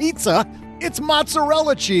time, pizza, it's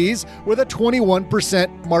mozzarella cheese with a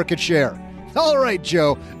 21% market share. All right,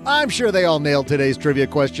 Joe, I'm sure they all nailed today's trivia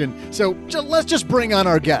question, so let's just bring on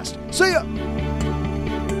our guest. See ya!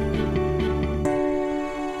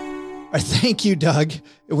 Thank you, Doug.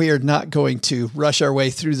 We are not going to rush our way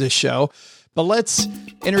through this show, but let's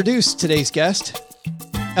introduce today's guest,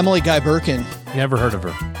 Emily Guy Birken. Never heard of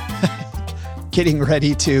her. Getting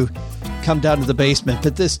ready to come down to the basement.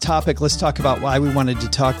 But this topic, let's talk about why we wanted to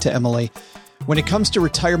talk to Emily. When it comes to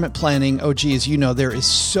retirement planning, as you know, there is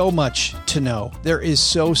so much to know. There is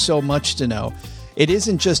so much to know. It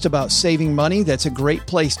isn't just about saving money. That's a great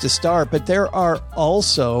place to start. But there are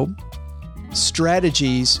also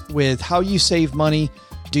strategies with how you save money.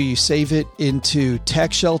 Do you save it into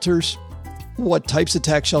tax shelters? What types of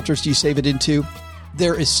tax shelters do you save it into?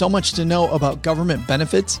 There is so much to know about government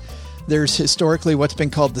benefits. There's historically what's been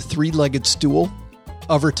called the three-legged stool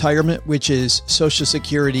of retirement, which is Social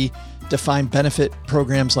Security, defined benefit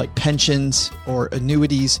programs like pensions or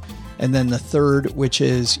annuities, and then the third, which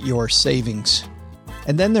is your savings.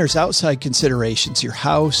 And then there's outside considerations, your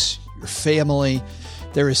house, your family.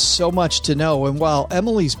 There is so much to know. And while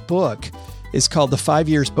Emily's book is called The 5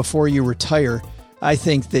 Years Before You Retire, I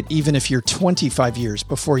think that even if you're 25 years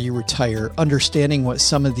before you retire, understanding what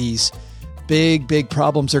some of these big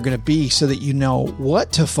problems are going to be so that you know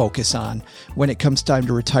what to focus on when it comes time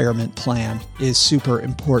to retirement plan is super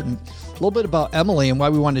important. A little bit about Emily and why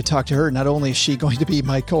we wanted to talk to her. Not only is she going to be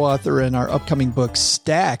my co-author in our upcoming book,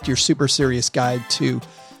 Stacked, Your Super Serious Guide to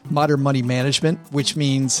Modern Money Management, which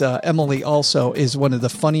means Emily also is one of the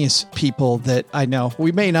funniest people that I know.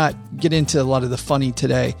 We may not get into a lot of the funny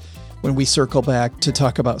today when we circle back to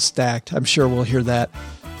talk about Stacked. I'm sure we'll hear that.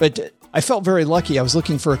 But I felt very lucky. I was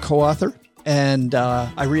looking for a co-author, and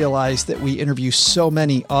I realized that we interview so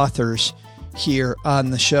many authors here on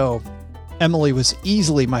the show. Emily was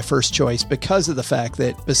easily my first choice because of the fact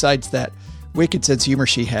that besides that wicked sense of humor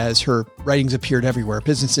she has, her writings appeared everywhere.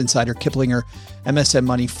 Business Insider, Kiplinger, MSN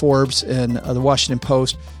Money, Forbes, and the Washington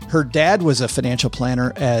Post. Her dad was a financial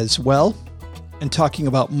planner as well. And talking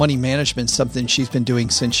about money management, something she's been doing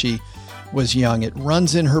since she was young. It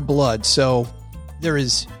runs in her blood. So there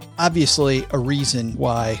is obviously a reason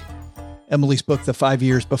why Emily's book, The 5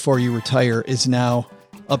 Years Before You Retire, is now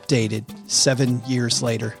updated 7 years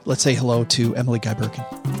later. Let's say hello to Emily Guy Birken.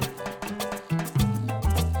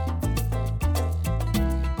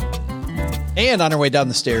 And on our way down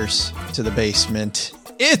the stairs to the basement,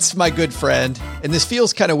 it's my good friend. And this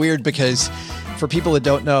feels kind of weird because for people that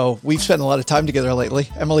don't know, we've spent a lot of time together lately.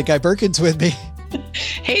 Emily Guy Birken's with me.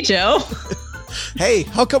 Hey, Joe. Hey,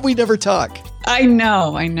 how come we never talk? I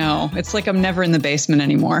know. It's like I'm never in the basement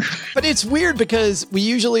anymore. But it's weird because we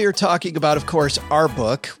usually are talking about, of course, our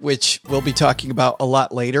book, which we'll be talking about a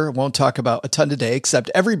lot later. I won't talk about a ton today,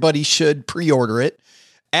 except everybody should pre-order it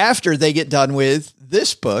after they get done with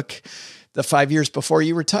this book, The 5 Years Before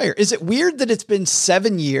You Retire. Is it weird that it's been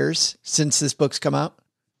 7 years since this book's come out?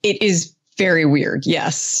 It is very weird,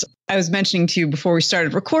 yes. I was mentioning to you before we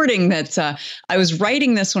started recording that I was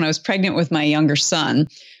writing this when I was pregnant with my younger son,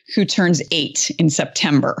 who turns 8 in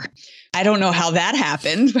September. I don't know how that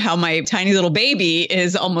happened, how my tiny little baby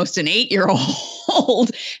is almost an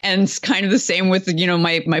 8-year-old. And it's kind of the same with,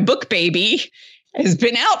 my book baby has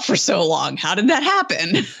been out for so long. How did that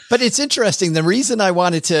happen? But it's interesting. The reason I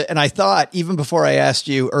wanted to, and I thought even before I asked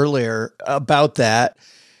you earlier about that,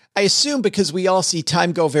 I assume because we all see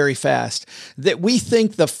time go very fast, that we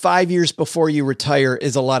think the 5 years before you retire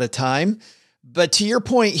is a lot of time. But to your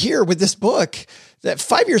point here with this book, that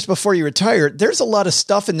 5 years before you retire, there's a lot of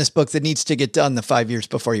stuff in this book that needs to get done the 5 years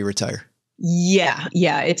before you retire. Yeah.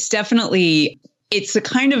 It's a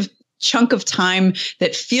kind of chunk of time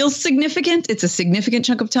that feels significant. It's a significant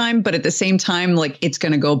chunk of time, but at the same time, like it's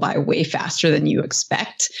going to go by way faster than you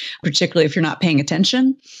expect, particularly if you're not paying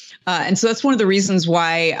attention. And so that's one of the reasons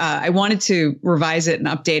why I wanted to revise it and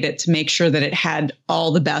update it to make sure that it had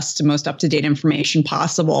all the best and most up-to-date information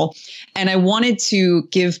possible. And I wanted to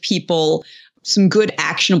give people some good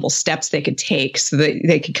actionable steps they could take so that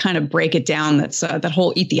they could kind of break it down. That's that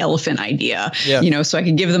whole eat the elephant idea, so I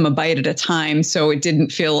could give them a bite at a time. So it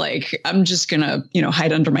didn't feel like I'm just going to,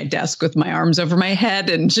 hide under my desk with my arms over my head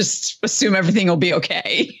and just assume everything will be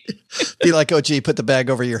okay. Be like, oh, gee, put the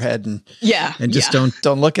bag over your head and just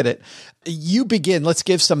don't look at it. You begin, let's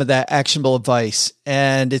give some of that actionable advice.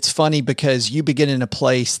 And it's funny because you begin in a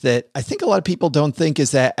place that I think a lot of people don't think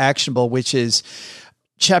is that actionable, which is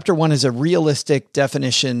Chapter 1 is a realistic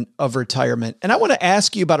definition of retirement. And I want to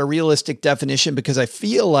ask you about a realistic definition because I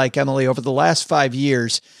feel like, Emily, over the last 5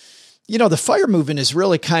 years, the FIRE movement has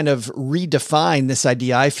really kind of redefined this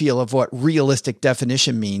idea, I feel, of what realistic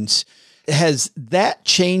definition means. Has that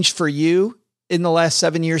changed for you in the last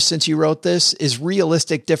 7 years since you wrote this? Is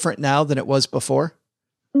realistic different now than it was before?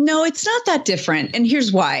 No, it's not that different. And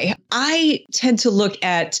here's why. I tend to look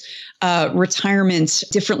at retirement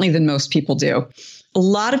differently than most people do. A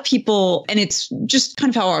lot of people, and it's just kind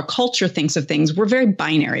of how our culture thinks of things. We're very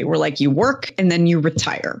binary. We're like, you work and then you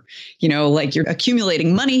retire, like you're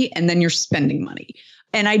accumulating money and then you're spending money.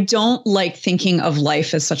 And I don't like thinking of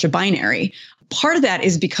life as such a binary. Part of that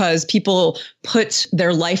is because people put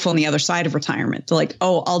their life on the other side of retirement. They're like,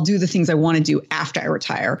 oh, I'll do the things I want to do after I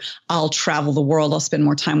retire. I'll travel the world. I'll spend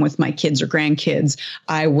more time with my kids or grandkids.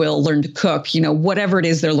 I will learn to cook, whatever it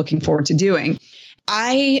is they're looking forward to doing.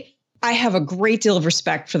 I have a great deal of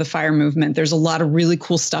respect for the FIRE movement. There's a lot of really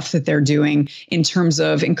cool stuff that they're doing in terms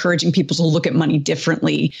of encouraging people to look at money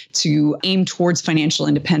differently, to aim towards financial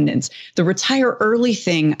independence. The retire early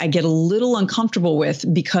thing, I get a little uncomfortable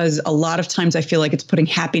with because a lot of times I feel like it's putting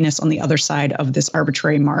happiness on the other side of this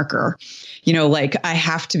arbitrary marker. Like I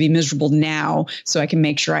have to be miserable now so I can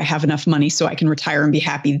make sure I have enough money so I can retire and be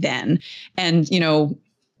happy then. And,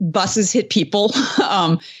 buses hit people,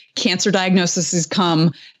 cancer diagnoses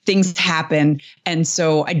come, things happen. And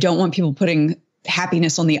so I don't want people putting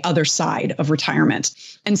happiness on the other side of retirement.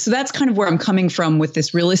 And so that's kind of where I'm coming from with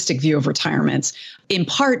this realistic view of retirement, in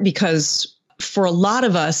part because for a lot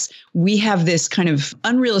of us, we have this kind of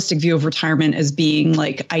unrealistic view of retirement as being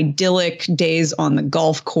like idyllic days on the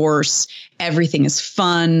golf course. Everything is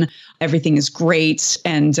fun. Everything is great.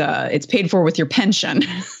 And it's paid for with your pension.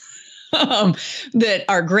 That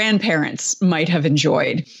our grandparents might have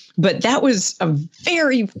enjoyed. But that was a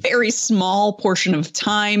very, very small portion of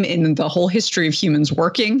time in the whole history of humans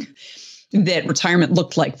working that retirement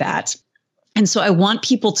looked like that. And so I want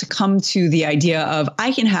people to come to the idea of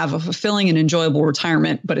I can have a fulfilling and enjoyable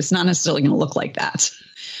retirement, but it's not necessarily going to look like that.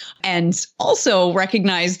 And also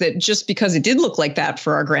recognize that just because it did look like that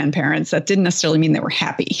for our grandparents, that didn't necessarily mean they were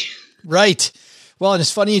happy. Right. Well, and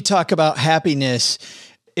it's funny you talk about happiness.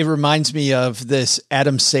 It reminds me of this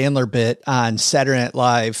Adam Sandler bit on Saturday Night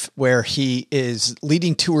Live where he is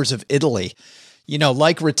leading tours of Italy.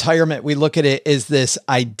 Like retirement, we look at it as this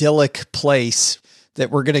idyllic place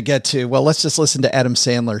that we're going to get to. Well, let's just listen to Adam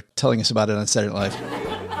Sandler telling us about it on Saturday Night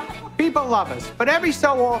Live. People love us, but every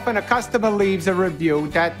so often a customer leaves a review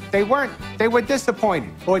that they were disappointed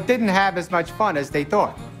or didn't have as much fun as they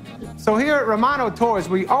thought. So here at Romano Tours,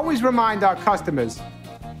 we always remind our customers,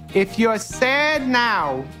 if you're sad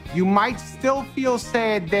now, you might still feel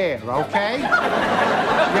sad there, okay? You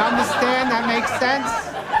understand? That makes sense?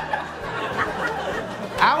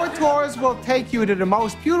 Our tours will take you to the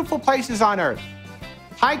most beautiful places on earth.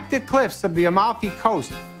 Hike the cliffs of the Amalfi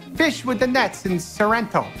Coast. Fish with the nets in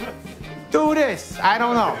Sorrento. Do this, I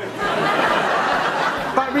don't know.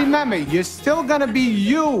 But remember, you're still gonna be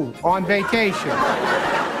you on vacation.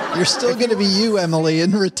 You're still going to be you, Emily,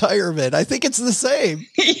 in retirement. I think it's the same.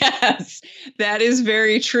 Yes, that is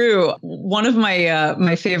very true. One of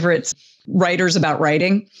my favorite writers about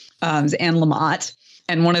writing is Anne Lamott.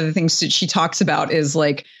 And one of the things that she talks about is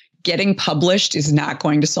like, getting published is not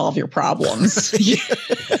going to solve your problems.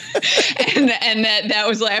 and that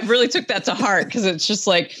was like, I really took that to heart, because it's just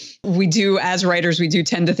like, we do, as writers, we do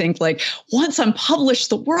tend to think like, once I'm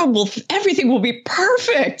published, everything will be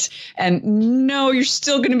perfect. And no, you're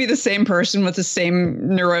still going to be the same person with the same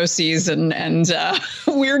neuroses and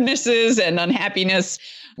weirdnesses and unhappiness,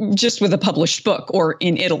 just with a published book, or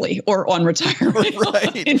in Italy, or on retirement,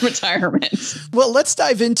 right. In retirement. Well, let's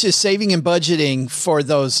dive into saving and budgeting for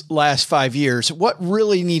those last 5 years. What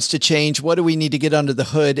really needs to change? What do we need to get under the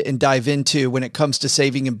hood and dive into when it comes to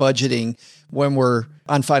saving and budgeting when we're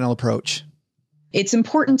on final approach? It's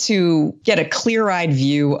important to get a clear-eyed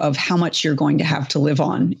view of how much you're going to have to live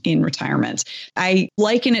on in retirement. I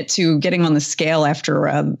liken it to getting on the scale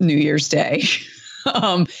after New Year's Day.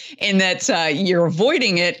 In that you're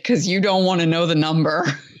avoiding it because you don't want to know the number.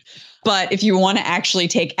 But if you want to actually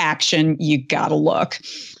take action, you got to look.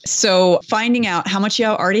 So finding out how much you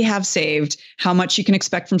already have saved, how much you can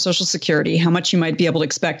expect from Social Security, how much you might be able to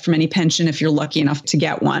expect from any pension if you're lucky enough to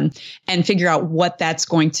get one, and figure out what that's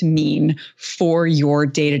going to mean for your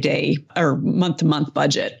day-to-day or month-to-month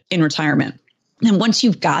budget in retirement. And once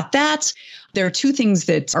you've got that, there are two things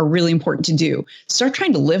that are really important to do. Start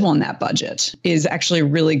trying to live on that budget is actually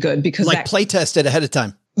really good, because play test it ahead of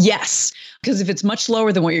time. Yes. Because if it's much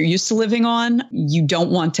lower than what you're used to living on, you don't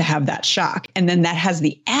want to have that shock. And then that has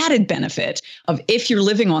the added benefit of, if you're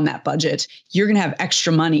living on that budget, you're going to have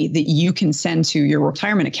extra money that you can send to your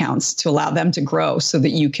retirement accounts to allow them to grow, so that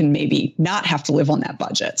you can maybe not have to live on that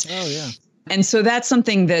budget. Oh, yeah. And so that's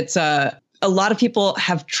something that a lot of people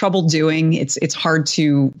have trouble doing. It's hard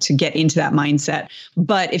to get into that mindset.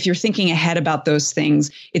 But if you're thinking ahead about those things,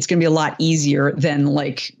 it's going to be a lot easier than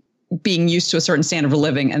like being used to a certain standard of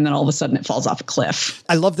living and then all of a sudden it falls off a cliff.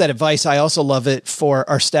 I love that advice. I also love it for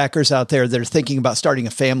our stackers out there that are thinking about starting a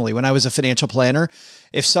family. When I was a financial planner,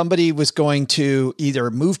 if somebody was going to either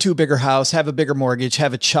move to a bigger house, have a bigger mortgage,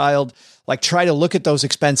 have a child, like try to look at those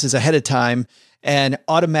expenses ahead of time and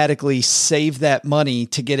automatically save that money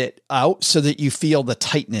to get it out so that you feel the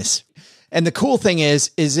tightness. And the cool thing is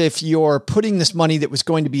if you're putting this money that was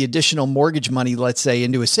going to be additional mortgage money, let's say,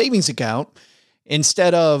 into a savings account,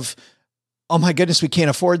 instead of, oh my goodness, we can't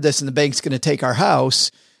afford this and the bank's going to take our house.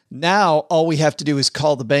 Now, all we have to do is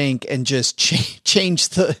call the bank and just change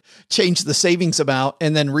the savings amount,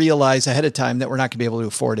 and then realize ahead of time that we're not going to be able to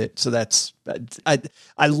afford it. So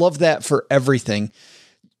I love that for everything.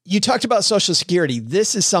 You talked about Social Security.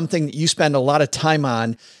 This is something that you spend a lot of time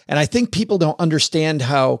on. And I think people don't understand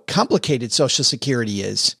how complicated Social Security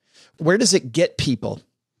is. Where does it get people?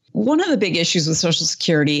 One of the big issues with Social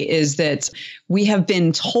Security is that we have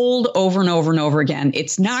been told over and over and over again,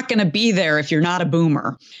 it's not going to be there if you're not a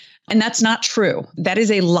boomer. And that's not true. That is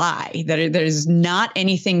a lie. That is not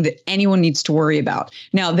anything that anyone needs to worry about.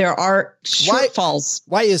 Now, there are shortfalls.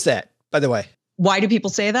 Why is that, by the way? Why do people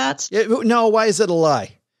say that? No, why is it a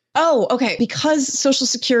lie? Oh, okay. Because Social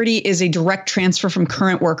Security is a direct transfer from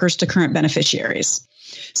current workers to current beneficiaries.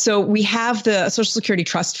 So we have the Social Security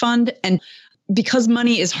Trust Fund, and because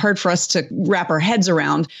money is hard for us to wrap our heads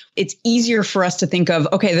around, it's easier for us to think of,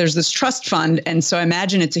 okay, there's this trust fund. And so I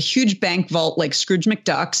imagine it's a huge bank vault like Scrooge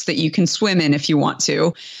McDuck's that you can swim in if you want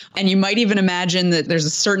to. And you might even imagine that there's a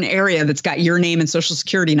certain area that's got your name and Social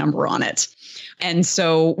Security number on it. And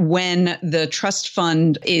so when the trust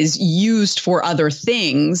fund is used for other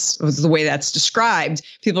things, the way that's described,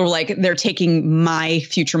 people are like, they're taking my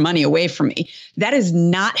future money away from me. That is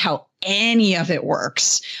not how any of it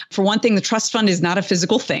works. For one thing, the trust fund is not a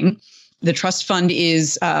physical thing. The trust fund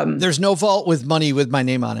is... there's no vault with money with my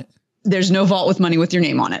name on it. There's no vault with money with your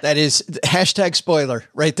name on it. That is hashtag spoiler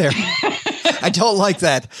right there. I don't like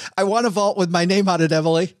that. I want a vault with my name on it,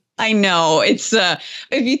 Emily. I know. It's if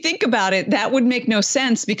you think about it, that would make no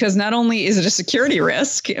sense, because not only is it a security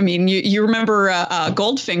risk. I mean, you remember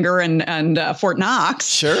Goldfinger and Fort Knox.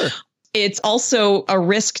 Sure. It's also a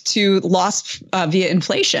risk to loss via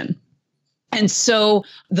inflation. And so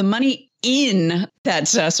the money in that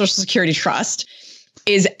Social Security trust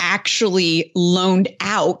is actually loaned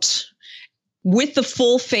out with the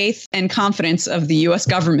full faith and confidence of the U.S.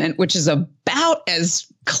 government, which is about as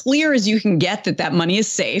clear as you can get that money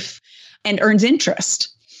is safe and earns interest.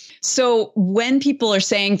 So when people are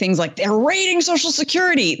saying things like they're raiding Social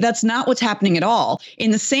Security, that's not what's happening at all.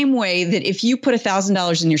 In the same way that if you put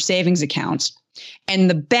 $1,000 in your savings account and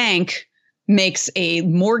the bank makes a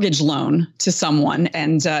mortgage loan to someone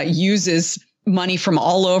and uses money from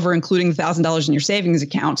all over, including the $1,000 in your savings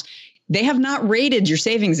account. They have not rated your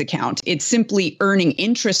savings account. It's simply earning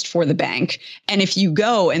interest for the bank. And if you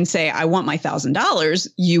go and say, I want my $1,000,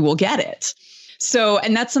 you will get it. So,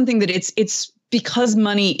 and that's something that it's because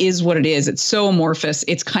money is what it is. It's so amorphous.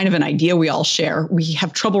 It's kind of an idea we all share. We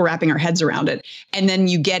have trouble wrapping our heads around it. And then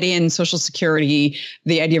you get in Social Security,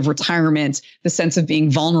 the idea of retirement, the sense of being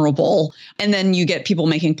vulnerable. And then you get people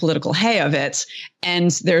making political hay of it.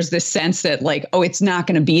 And there's this sense that like, oh, it's not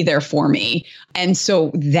going to be there for me. And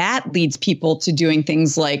so that leads people to doing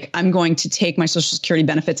things like, I'm going to take my Social Security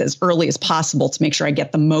benefits as early as possible to make sure I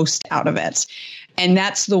get the most out of it. And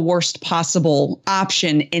that's the worst possible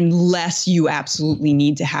option unless you absolutely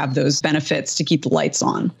need to have those benefits to keep the lights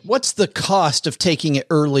on. What's the cost of taking it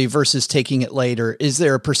early versus taking it later? Is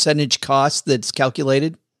there a percentage cost that's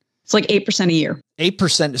calculated? It's like 8% a year.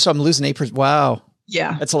 8%. So I'm losing 8%. Wow.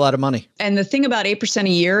 Yeah. That's a lot of money. And the thing about 8% a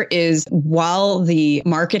year is while the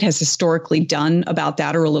market has historically done about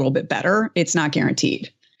that or a little bit better, it's not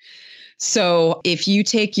guaranteed. So if you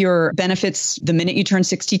take your benefits the minute you turn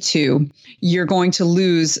 62, you're going to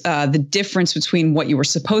lose the difference between what you were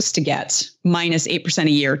supposed to get minus 8%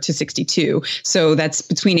 a year to 62. So that's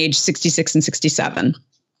between age 66 and 67.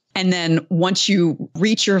 And then once you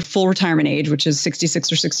reach your full retirement age, which is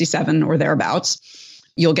 66 or 67 or thereabouts,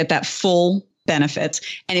 you'll get that full benefit.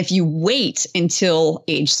 And if you wait until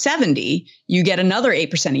age 70, you get another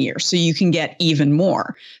 8% a year. So you can get even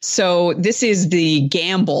more. So this is the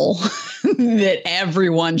gamble that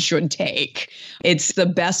everyone should take. It's the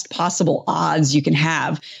best possible odds you can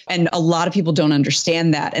have. And a lot of people don't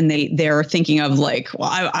understand that. And they're thinking of like,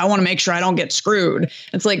 well, I want to make sure I don't get screwed.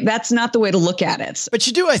 It's like, that's not the way to look at it. But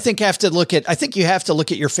you do, I think you have to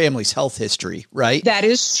look at your family's health history, right? That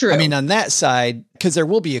is true. I mean, on that side, because there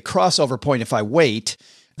will be a crossover point if I wait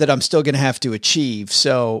that I'm still going to have to achieve.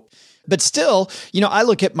 So, but still, I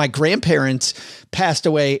look at my grandparents passed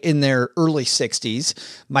away in their early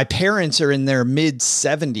 60s. My parents are in their mid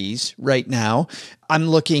 70s right now. I'm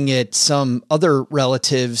looking at some other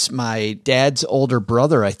relatives. My dad's older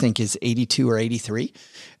brother, I think, is 82 or 83.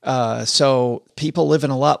 So people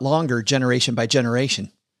living a lot longer generation by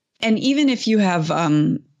generation. And even if you have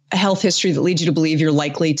a health history that leads you to believe you're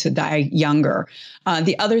likely to die younger,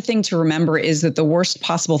 the other thing to remember is that the worst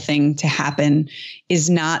possible thing to happen is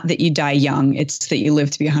not that you die young. It's that you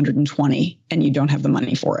live to be 120 and you don't have the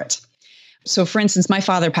money for it. So for instance, my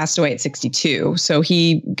father passed away at 62. So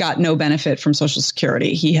he got no benefit from Social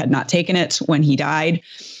Security. He had not taken it when he died.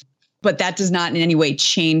 But that does not in any way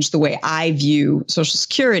change the way I view Social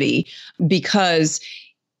Security, because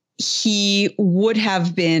he would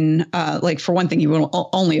have been, for one thing, he would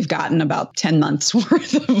only have gotten about 10 months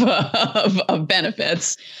worth of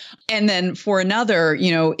benefits. And then for another,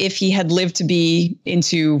 if he had lived to be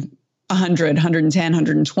into 100, 110,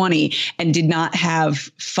 120 and did not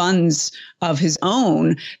have funds of his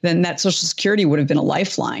own, then that Social Security would have been a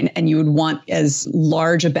lifeline and you would want as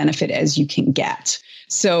large a benefit as you can get.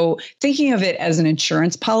 So thinking of it as an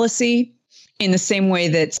insurance policy, in the same way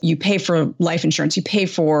that you pay for life insurance, you pay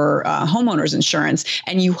for homeowners insurance,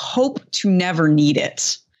 and you hope to never need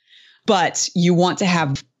it, but you want to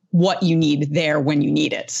have what you need there when you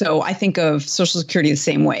need it. So I think of Social Security the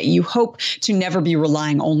same way. You hope to never be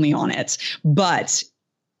relying only on it, but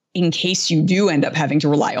in case you do end up having to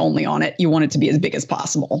rely only on it, you want it to be as big as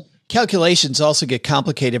possible. Calculations also get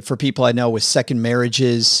complicated for people I know with second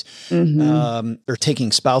marriages, or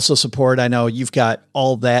taking spousal support. I know you've got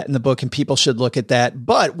all that in the book and people should look at that.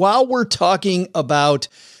 But while we're talking about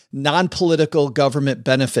non-political government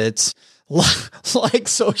benefits like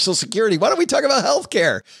Social Security, why don't we talk about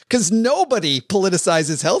healthcare? Because nobody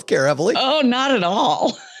politicizes healthcare heavily. Oh, not at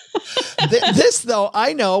all. This, though,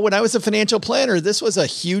 I know when I was a financial planner, this was a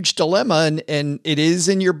huge dilemma, and it is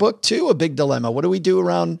in your book, too, a big dilemma. What do we do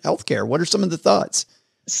around healthcare? What are some of the thoughts?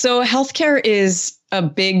 So healthcare is a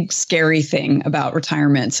big, scary thing about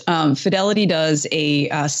retirement. Fidelity does a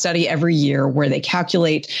study every year where they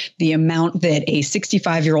calculate the amount that a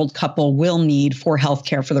 65-year-old couple will need for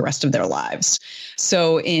healthcare for the rest of their lives.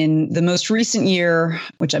 So in the most recent year,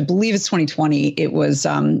 which I believe is 2020, it was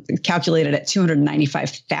calculated at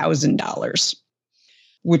 $295,000.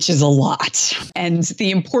 Which is a lot. And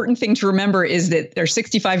the important thing to remember is that they're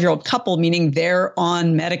 65-year-old couple, meaning they're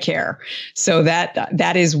on Medicare. So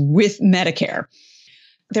that is with Medicare.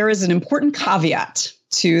 There is an important caveat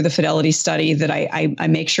to the Fidelity study that I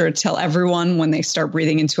make sure to tell everyone when they start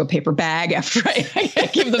breathing into a paper bag after I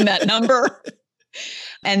give them that number.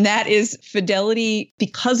 And that is Fidelity,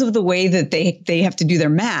 because of the way that they have to do their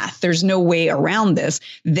math. There's no way around this.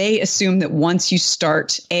 They assume that once you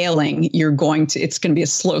start ailing, it's going to be a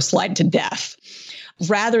slow slide to death.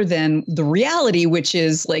 Rather than the reality, which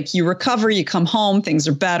is like you recover, you come home, things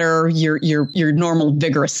are better, you're your normal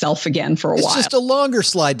vigorous self again for a while. It's just a longer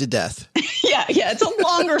slide to death. Yeah, it's a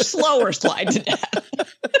longer, slower slide to death.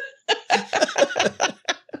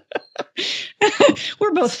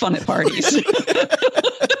 We're both fun at parties.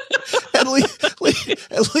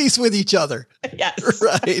 At least with each other. Yes.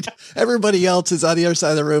 Right. Everybody else is on the other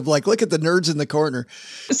side of the room. Like, look at the nerds in the corner.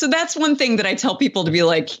 So that's one thing that I tell people to be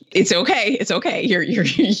like, it's okay. It's okay.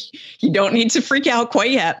 You don't need to freak out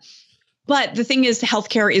quite yet. But the thing is,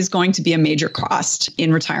 healthcare is going to be a major cost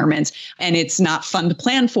in retirement, and it's not fun to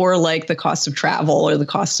plan for, like the cost of travel or the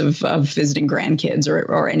cost of visiting grandkids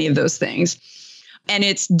or any of those things. And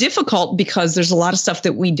it's difficult because there's a lot of stuff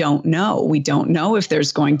that we don't know. We don't know if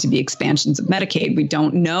there's going to be expansions of Medicaid. We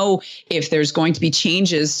don't know if there's going to be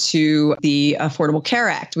changes to the Affordable Care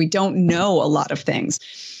Act. We don't know a lot of things.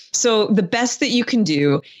 So the best that you can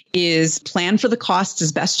do is plan for the costs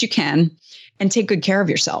as best you can and take good care of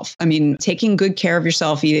yourself. I mean, taking good care of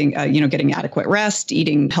yourself, eating, getting adequate rest,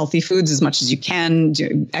 eating healthy foods as much as you can,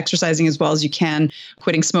 exercising as well as you can,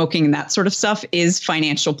 quitting smoking and that sort of stuff is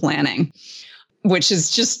financial planning. Which is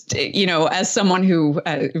just, as someone who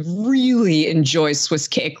really enjoys Swiss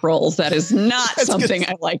cake rolls, that is not something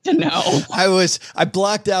I like to know. I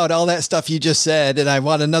blocked out all that stuff you just said, and I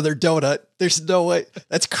want another donut. There's no way.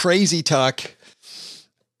 That's crazy talk.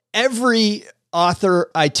 Every author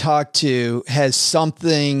I talk to has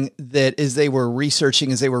something that, as they were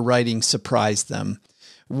researching, as they were writing, surprised them.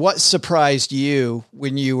 What surprised you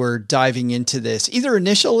when you were diving into this, either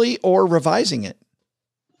initially or revising it?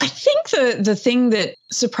 I think the thing that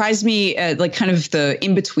surprised me, like kind of the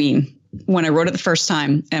in between when I wrote it the first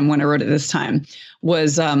time and when I wrote it this time,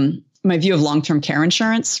 was my view of long-term care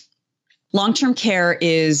insurance. Long-term care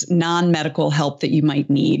is non-medical help that you might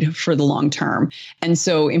need for the long term. And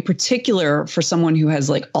so in particular, for someone who has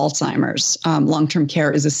like Alzheimer's, long-term care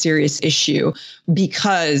is a serious issue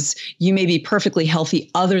because you may be perfectly healthy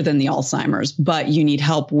other than the Alzheimer's, but you need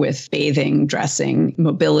help with bathing, dressing,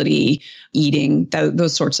 mobility, eating,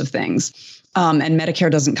 those sorts of things. And Medicare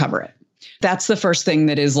doesn't cover it. That's the first thing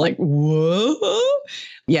that is like, whoa.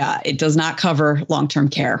 Yeah, it does not cover long-term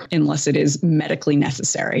care unless it is medically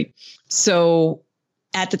necessary. So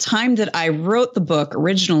at the time that I wrote the book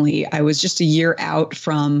originally, I was just a year out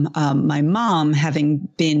from my mom having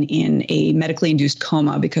been in a medically induced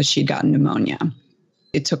coma because she'd gotten pneumonia.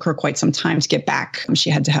 It took her quite some time to get back. She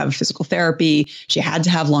had to have physical therapy. She had to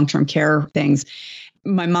have long-term care things.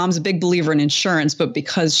 My mom's a big believer in insurance, but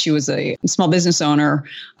because she was a small business owner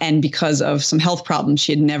and because of some health problems,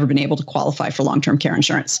 she had never been able to qualify for long-term care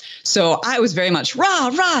insurance. So I was very much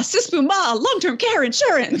rah, sis boom bah, long-term care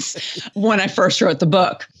insurance when I first wrote the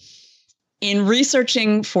book. In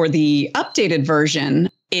researching for the updated version,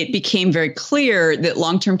 it became very clear that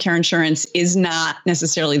long-term care insurance is not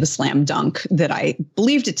necessarily the slam dunk that I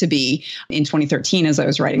believed it to be in 2013 as I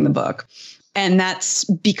was writing the book. And that's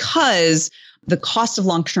because the cost of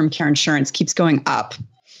long-term care insurance keeps going up.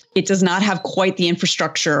 It does not have quite the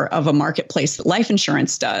infrastructure of a marketplace that life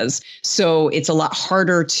insurance does. So it's a lot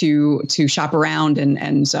harder to shop around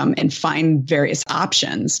and find various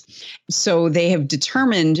options. So they have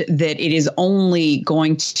determined that it is only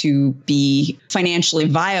going to be financially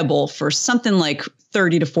viable for something like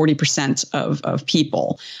 30 to 40% of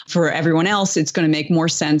people. For everyone else, it's going to make more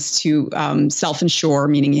sense to self-insure,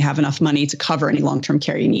 meaning you have enough money to cover any long-term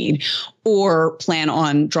care you need, or plan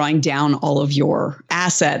on drawing down all of your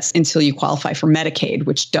assets until you qualify for Medicaid,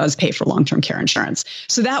 which does pay for long-term care insurance.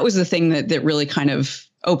 So that was the thing that really kind of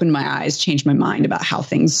opened my eyes, changed my mind about how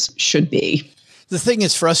things should be. The thing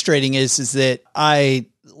that's frustrating is that I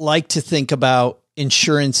like to think about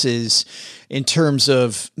insurances in terms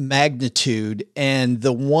of magnitude, and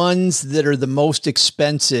the ones that are the most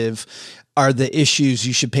expensive are the issues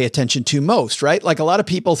you should pay attention to most, right? Like a lot of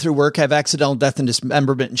people through work have accidental death and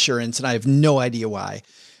dismemberment insurance, and I have no idea why.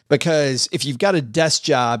 Because if you've got a desk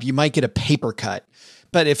job, you might get a paper cut.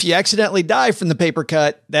 But if you accidentally die from the paper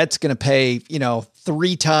cut, that's going to pay,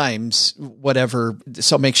 3 times whatever.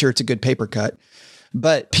 So make sure it's a good paper cut.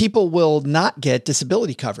 But people will not get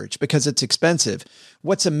disability coverage because it's expensive.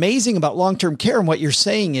 What's amazing about long-term care and what you're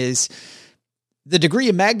saying is the degree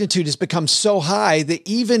of magnitude has become so high that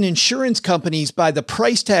even insurance companies by the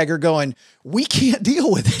price tag are going, we can't deal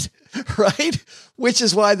with it, right? Which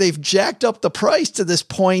is why they've jacked up the price to this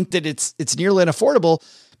point that it's nearly unaffordable.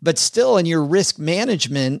 But still, in your risk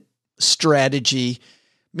management strategy,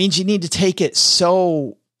 means you need to take it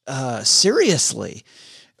so seriously.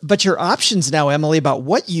 But your options now, Emily, about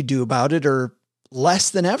what you do about it are less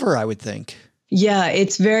than ever, I would think. Yeah,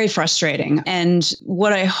 it's very frustrating. And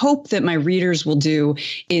what I hope that my readers will do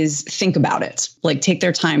is think about it, like take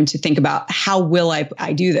their time to think about how will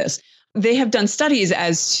I do this? They have done studies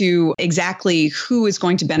as to exactly who is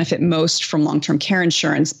going to benefit most from long-term care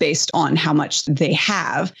insurance based on how much they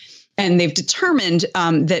have. And they've determined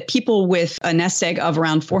that people with a nest egg of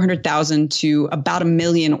around 400,000 to about 1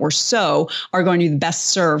 million or so are going to be the best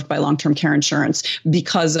served by long-term care insurance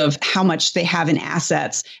because of how much they have in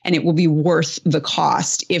assets, and it will be worth the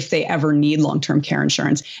cost if they ever need long-term care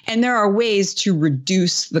insurance. And there are ways to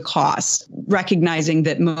reduce the cost, recognizing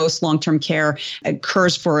that most long-term care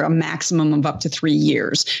occurs for a maximum of up to 3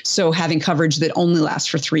 years. So having coverage that only lasts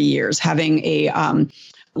for 3 years, having a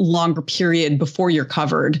longer period before you're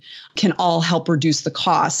covered can all help reduce the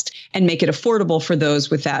cost and make it affordable for those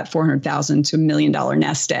with that 400,000 to $1 million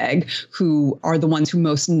nest egg who are the ones who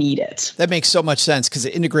most need it. That makes so much sense because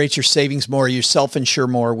it integrates your savings more, you self-insure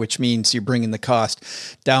more, which means you're bringing the cost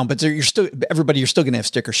down. But you're still going to have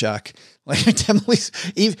sticker shock. Like Emily's,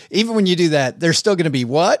 even when you do that, there's still going to be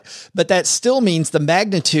what? But that still means the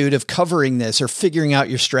magnitude of covering this or figuring out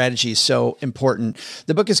your strategy is so important.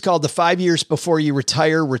 The book is called The 5 Years Before You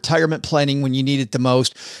Retire, Retirement Planning When You Need It the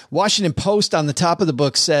Most. Washington Post on the top of the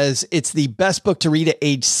book says it's the best book to read at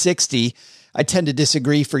age 60. I tend to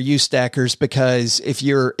disagree for you stackers because if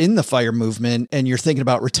you're in the FIRE movement and you're thinking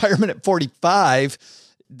about retirement at 45,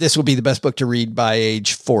 this will be the best book to read by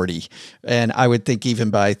age 40. And I would think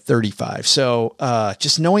even by 35. So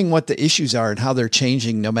just knowing what the issues are and how they're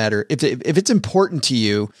changing, no matter if it's important to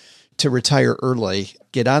you to retire early,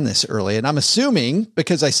 get on this early. And I'm assuming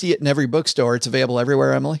because I see it in every bookstore, it's available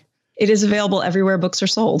everywhere, Emily. It is available everywhere books are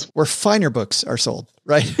sold. Where finer books are sold,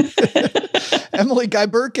 right? Emily Guy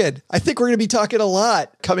Birken, I think we're going to be talking a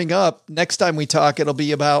lot coming up. Next time we talk, it'll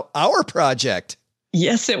be about our project.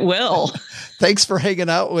 Yes, it will. Thanks for hanging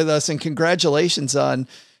out with us and congratulations on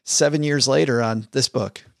 7 years later on this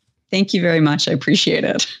book. Thank you very much. I appreciate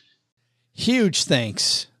it. Huge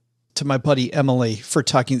thanks to my buddy Emily for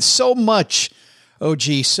talking so much. Oh,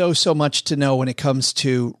 gee, so much to know when it comes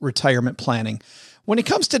to retirement planning. When it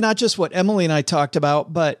comes to not just what Emily and I talked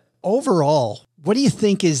about, but overall, what do you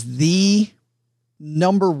think is the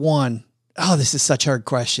number one? Oh, this is such a hard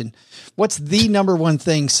question. What's the number one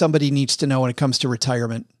thing somebody needs to know when it comes to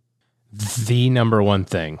retirement? The number one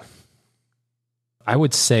thing. I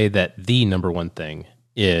would say that the number one thing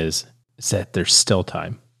is that there's still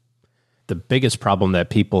time. The biggest problem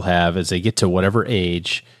that people have is they get to whatever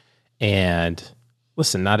age and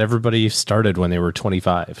listen, not everybody started when they were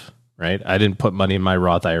 25, right? I didn't put money in my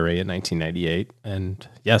Roth IRA in 1998. And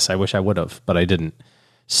yes, I wish I would have, but I didn't.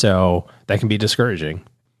 So that can be discouraging.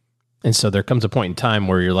 And so there comes a point in time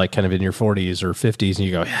where you're like kind of in your 40s or 50s and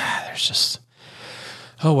you go, yeah, there's just,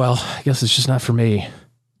 oh, well, I guess it's just not for me.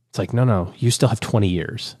 It's like, no, you still have 20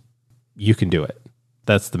 years. You can do it.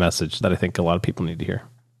 That's the message that I think a lot of people need to hear.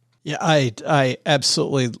 Yeah, I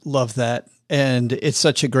absolutely love that. And it's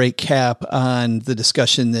such a great cap on the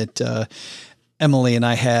discussion that Emily and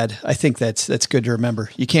I had. I think that's good to remember.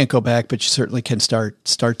 You can't go back, but you certainly can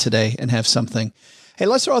start today and have something. Hey,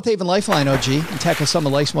 let's throw out the Haven Lifeline, OG, and tackle some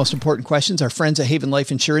of life's most important questions. Our friends at Haven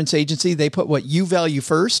Life Insurance Agency, they put what you value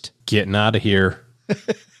first. Getting out of here.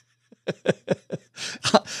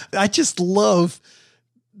 I just love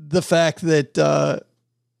the fact that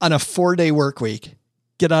on a 4-day work week,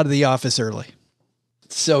 get out of the office early.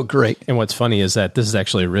 So great. And what's funny is that this is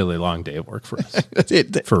actually a really long day of work for us.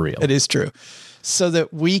 For real. It is true. So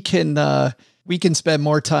that we can spend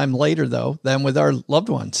more time later, though, than with our loved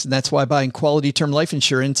ones. And that's why buying quality term life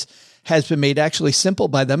insurance has been made actually simple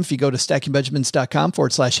by them. If you go to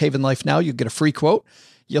stackingbenjamins.com/Haven Life now, you'll get a free quote.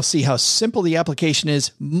 You'll see how simple the application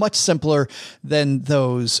is, much simpler than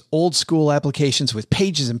those old school applications with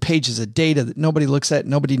pages and pages of data that nobody looks at,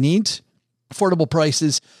 nobody needs. Affordable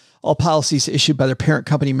prices, all policies issued by their parent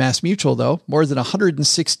company, MassMutual, though, more than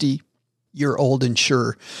 160-year-old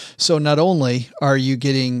insurer. So not only are you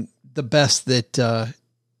getting the best that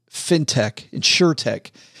fintech,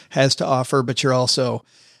 insurtech has to offer, but you're also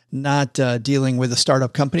not dealing with a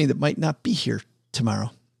startup company that might not be here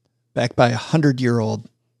tomorrow, backed by a 100-year-old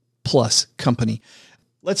plus company.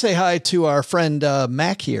 Let's say hi to our friend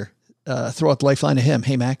Mac here. Throw out the lifeline to him.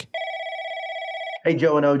 Hey, Mac. Hey,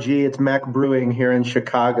 Joe and OG. It's Mac Brewing here in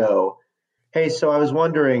Chicago. Hey, so I was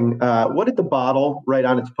wondering, what did the bottle write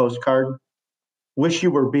on its postcard? Wish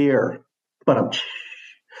you were beer, but I'm...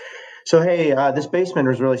 So, hey, this basement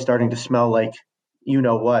is really starting to smell like you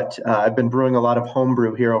know what. I've been brewing a lot of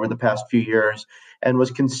homebrew here over the past few years and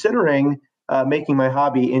was considering making my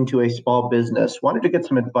hobby into a small business. Wanted to get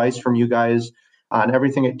some advice from you guys on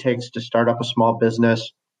everything it takes to start up a small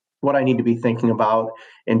business, what I need to be thinking about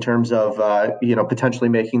in terms of, potentially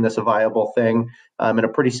making this a viable thing. I'm in a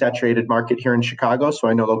pretty saturated market here in Chicago, so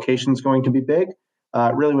I know location's going to be big.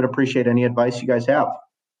 Really would appreciate any advice you guys have.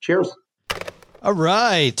 Cheers. All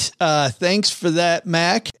right. Thanks for that,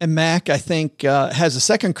 Mac. And Mac, I think, has a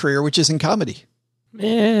second career, which is in comedy.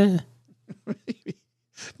 Yeah.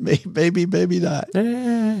 maybe not.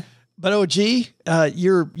 But OG,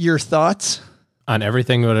 your thoughts on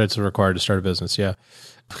everything that it's required to start a business? Yeah.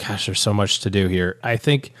 Gosh, there's so much to do here. I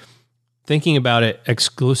think thinking about it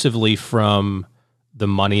exclusively from the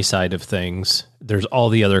money side of things, there's all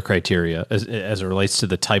the other criteria as it relates to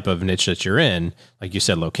the type of niche that you're in. Like you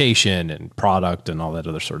said, location and product and all that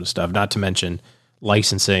other sort of stuff, not to mention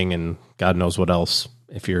licensing and God knows what else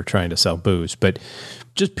if you're trying to sell booze. But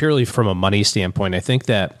just purely from a money standpoint, I think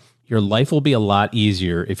that your life will be a lot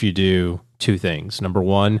easier if you do two things. Number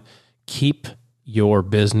one, keep your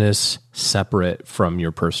business separate from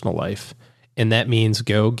your personal life. And that means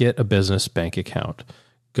go get a business bank account.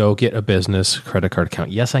 Go get a business credit card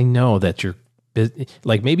account. Yes, I know that you're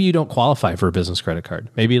like, maybe you don't qualify for a business credit card.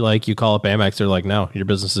 Maybe like you call up Amex, they're like, no, your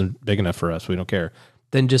business isn't big enough for us. We don't care.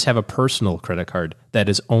 Then just have a personal credit card that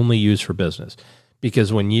is only used for business.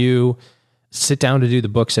 Because when you sit down to do the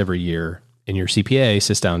books every year and your CPA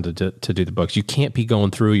sits down to do the books, you can't be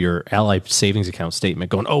going through your Ally savings account statement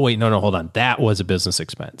going, oh, wait, no, hold on. That was a business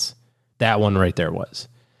expense. That one right there was.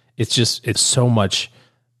 It's so much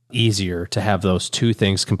easier to have those two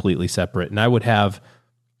things completely separate. And I would have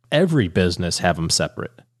every business have them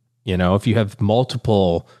separate. You know, if you have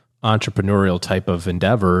multiple entrepreneurial type of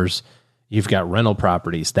endeavors, you've got rental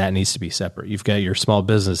properties, that needs to be separate. You've got your small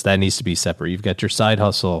business, that needs to be separate. You've got your side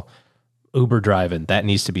hustle, Uber driving, that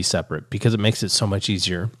needs to be separate because it makes it so much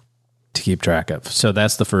easier to keep track of. So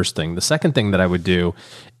that's the first thing. The second thing that I would do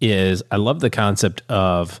is I love the concept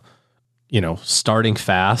of, starting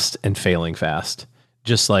fast and failing fast.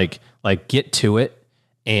 Just like get to it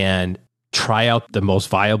and try out the most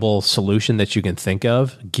viable solution that you can think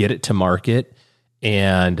of, get it to market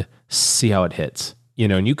and see how it hits.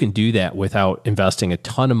 And you can do that without investing a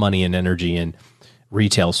ton of money and energy in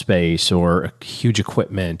retail space or huge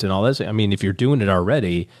equipment and all this. I mean, if you're doing it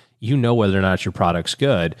already, you know whether or not your product's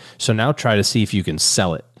good. So now try to see if you can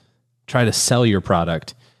sell it. Try to sell your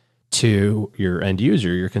product to your end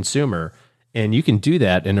user, your consumer. And you can do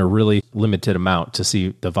that in a really limited amount to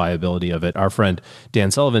see the viability of it. Our friend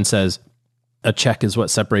Dan Sullivan says, a check is what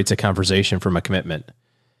separates a conversation from a commitment.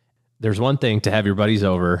 There's one thing to have your buddies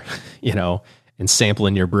over, and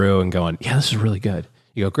sampling your brew and going, yeah, this is really good.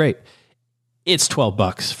 You go, great. It's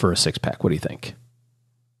 $12 for a 6-pack. What do you think?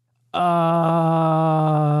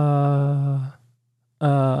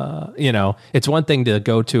 It's one thing to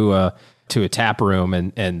go to a tap room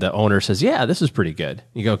and the owner says, yeah, this is pretty good.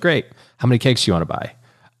 You go, great. How many cakes do you want to buy?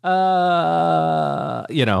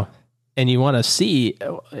 And you want to see,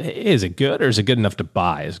 is it good or is it good enough to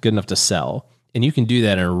buy? Is it good enough to sell? And you can do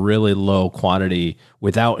that in a really low quantity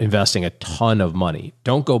without investing a ton of money.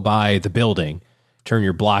 Don't go buy the building, turn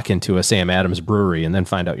your block into a Sam Adams brewery, and then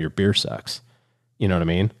find out your beer sucks. You know what I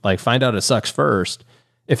mean? Like, find out it sucks first,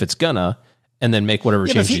 if it's gonna, and then make whatever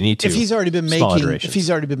change you need to. If he's already been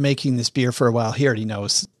making this beer for a while, he already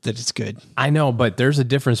knows that it's good. I know, but there's a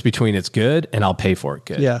difference between it's good and I'll pay for it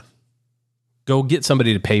good. Yeah. Go get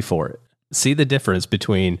somebody to pay for it. See the difference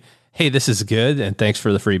between, hey, this is good and thanks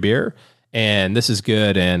for the free beer, and this is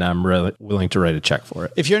good and I'm really willing to write a check for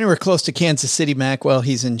it. If you're anywhere close to Kansas City, Mac, well,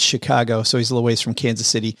 he's in Chicago, so he's a little ways from Kansas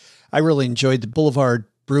City. I really enjoyed the Boulevard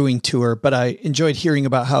Brewing Tour, but I enjoyed hearing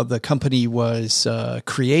about how the company was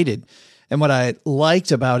created. And what I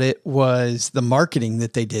liked about it was the marketing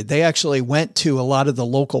that they did. They actually went to a lot of the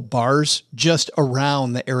local bars just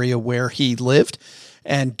around the area where he lived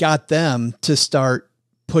and got them to start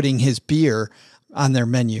putting his beer on their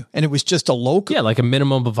menu. And it was just a local. Yeah, like a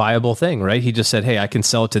minimum viable thing, right? He just said, hey, I can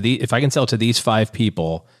sell it to if I can sell it to these 5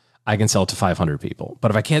 people, I can sell it to 500 people.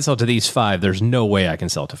 But if I can't sell it to these 5, there's no way I can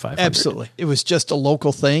sell it to 500. Absolutely. It was just a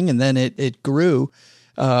local thing. And then it grew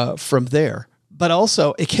from there. But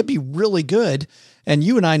also it can be really good. And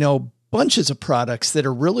you and I know bunches of products that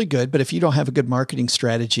are really good, but if you don't have a good marketing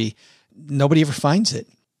strategy, nobody ever finds it.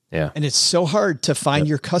 Yeah. And it's so hard to find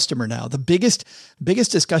your customer now. The biggest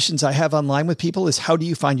discussions I have online with people is, how do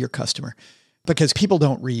you find your customer? Because people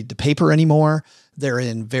don't read the paper anymore. They're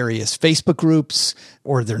in various Facebook groups,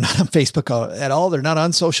 or they're not on Facebook at all. They're not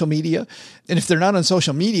on social media. And if they're not on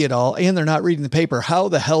social media at all and they're not reading the paper, how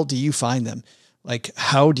the hell do you find them? Like,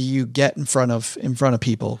 how do you get in front of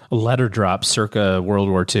people? A letter drop circa World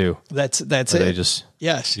War II. That's it. They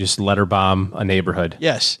just letter bomb a neighborhood.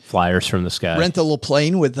 Yes. Flyers from the sky. Rent a little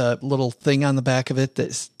plane with a little thing on the back of it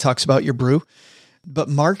that talks about your brew. But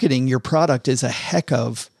marketing your product is a heck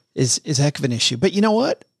of an issue. But you know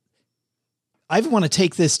what? I want to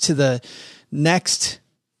take this to the next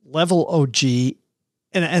level, OG.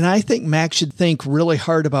 And I think Mac should think really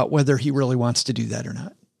hard about whether he really wants to do that or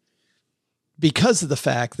not. Because of the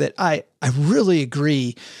fact that I really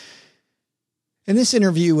agree. And this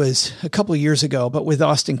interview was a couple of years ago, but with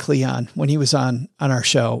Austin Kleon when he was on our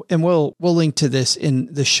show. And we'll link to this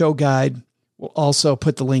in the show guide. We'll also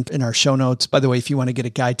put the link in our show notes. By the way, if you want to get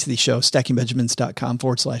a guide to the show,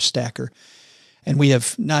 stackingbenjamins.com/stacker. And we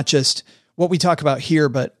have not just what we talk about here,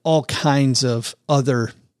 but all kinds of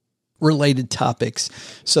other related topics.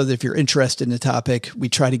 So that if you're interested in the topic, we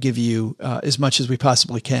try to give you as much as we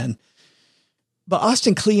possibly can. But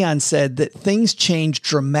Austin Kleon said that things change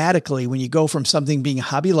dramatically when you go from something being a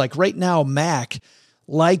hobby. Like right now, Mac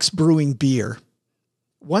likes brewing beer.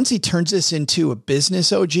 Once he turns this into a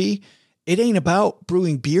business, OG, it ain't about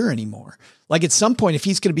brewing beer anymore. Like at some point, if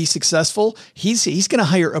he's going to be successful, he's going to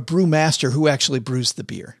hire a brewmaster who actually brews the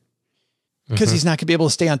beer. Because he's not going to be able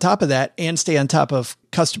to stay on top of that and stay on top of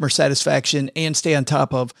customer satisfaction and stay on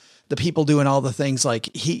top of the people doing all the things. Like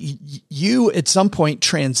you at some point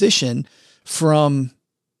transition from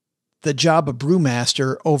the job of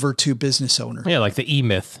brewmaster over to business owner. Yeah, like the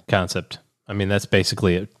E-Myth concept. I mean, that's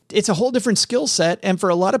basically it. It's a whole different skill set. And for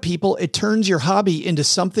a lot of people, it turns your hobby into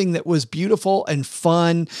something that was beautiful and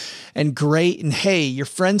fun and great. And hey, your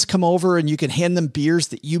friends come over and you can hand them beers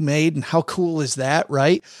that you made. And how cool is that,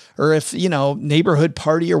 right? Or if, neighborhood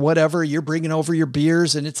party or whatever, you're bringing over your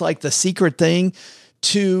beers and it's like the secret thing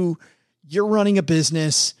to you're running a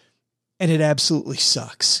business and it absolutely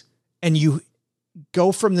sucks. And you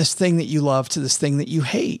go from this thing that you love to this thing that you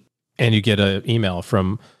hate. And you get an email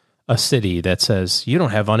from a city that says, you don't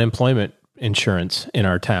have unemployment insurance in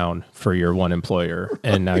our town for your one employer.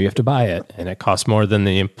 And now you have to buy it. And it costs more than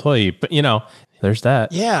the employee. But, there's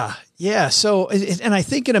that. Yeah. Yeah. So, and I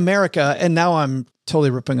think in America, and now I'm totally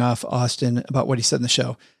ripping off Austin about what he said in the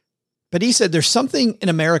show, but he said there's something in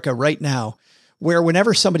America right now where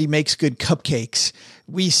whenever somebody makes good cupcakes,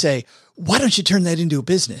 we say, why don't you turn that into a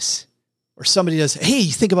business? Or somebody does, hey,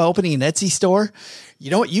 you think about opening an Etsy store? You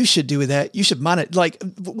know what you should do with that? You should monetize. Like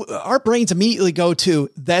our brains immediately go to,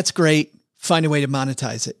 that's great. Find a way to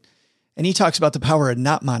monetize it. And he talks about the power of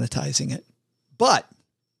not monetizing it. But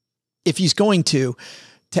if he's going to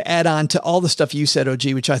add on to all the stuff you said,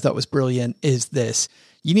 OG, which I thought was brilliant, is this.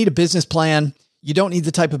 You need a business plan. You don't need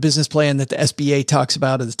the type of business plan that the SBA talks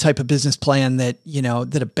about or the type of business plan that,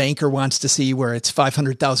 that a banker wants to see where it's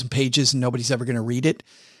 500,000 pages and nobody's ever going to read it.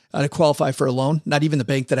 To qualify for a loan, not even the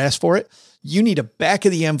bank that asked for it. You need a back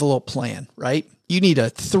of the envelope plan, right? You need a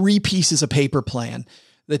 3 pieces of paper plan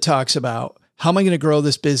that talks about how am I going to grow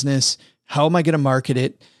this business? How am I going to market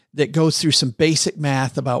it? That goes through some basic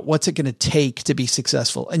math about what's it going to take to be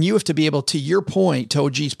successful. And you have to be able, to your point, to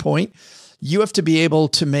OG's point, you have to be able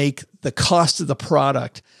to make the cost of the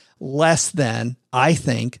product less than, I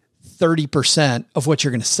think, 30% of what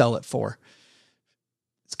you're going to sell it for.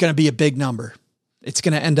 It's going to be a big number. It's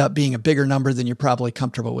going to end up being a bigger number than you're probably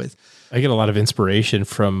comfortable with. I get a lot of inspiration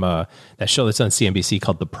from that show that's on CNBC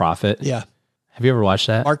called The Profit. Yeah. Have you ever watched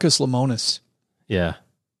that? Marcus Lemonis. Yeah.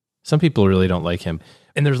 Some people really don't like him.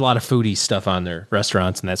 And there's a lot of foodie stuff on their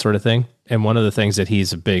restaurants and that sort of thing. And one of the things that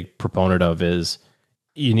he's a big proponent of is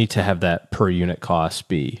you need to have that per unit cost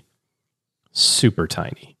be super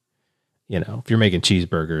tiny. If you're making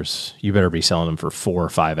cheeseburgers, you better be selling them for 4 or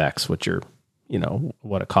 5x what you're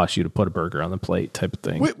what it costs you to put a burger on the plate type of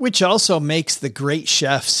thing. Which also makes the great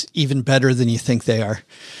chefs even better than you think they are,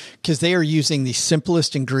 because they are using the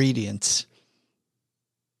simplest ingredients.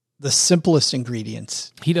 The simplest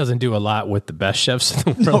ingredients. He doesn't do a lot with the best chefs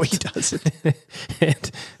in the world. No, he doesn't.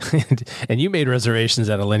 and you made reservations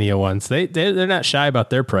at Alinea once. They're not shy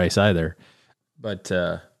about their price either. But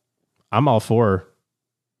I'm all for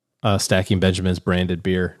Stacking Benjamin's branded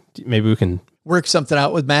beer. Maybe we can work something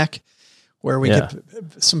out with Mac where we get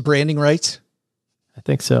some branding rights. I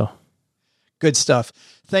think so. Good stuff.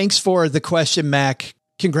 Thanks for the question, Mac.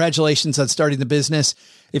 Congratulations on starting the business.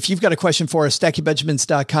 If you've got a question for us,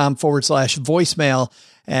 stackingbenjamins.com/voicemail.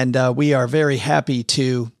 And we are very happy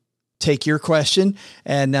to take your question.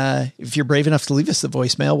 And if you're brave enough to leave us the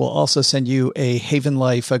voicemail, we'll also send you a Haven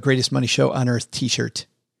Life Greatest Money Show on Earth t-shirt.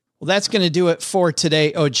 Well, that's going to do it for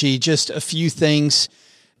today, OG. Just a few things.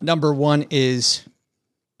 Number one is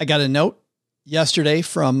I got a note yesterday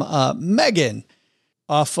from Megan,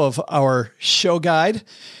 off of our show guide,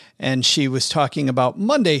 and she was talking about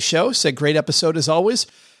Monday's show. Said, great episode as always.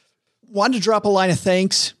 Wanted to drop a line of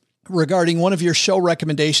thanks regarding one of your show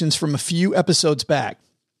recommendations from a few episodes back.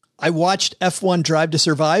 I watched F1 Drive to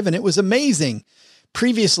Survive, and it was amazing.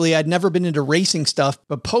 Previously, I'd never been into racing stuff,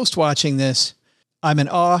 but post-watching this, I'm in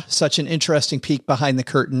awe. Such an interesting peek behind the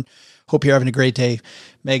curtain. Hope you're having a great day,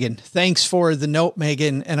 Megan. Thanks for the note,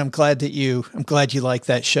 Megan, and I'm glad you like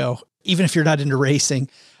that show. Even if you're not into racing,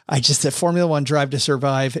 that Formula One Drive to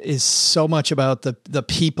Survive is so much about the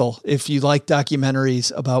people. If you like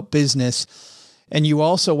documentaries about business, and you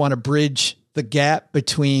also want to bridge the gap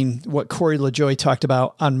between what Corey LaJoie talked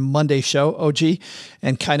about on Monday's show, OG,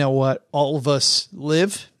 and kind of what all of us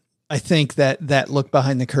live, I think that look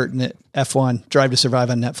behind the curtain at F1 Drive to Survive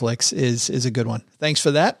on Netflix is a good one. Thanks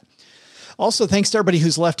for that. Also, thanks to everybody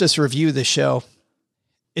who's left us a review of the show.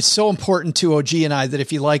 It's so important to OG and I that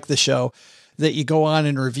if you like the show, that you go on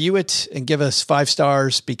and review it and give us 5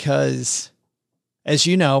 stars, because as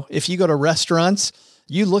you know, if you go to restaurants,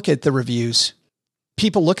 you look at the reviews.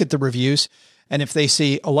 People look at the reviews, and if they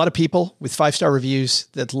see a lot of people with 5-star reviews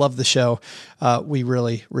that love the show, we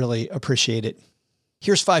really, really appreciate it.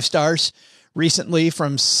 Here's 5 stars recently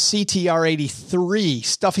from CTR83,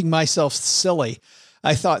 stuffing myself silly.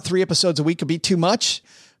 I thought 3 episodes a week would be too much.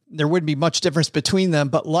 There wouldn't be much difference between them,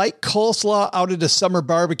 but like coleslaw out at a summer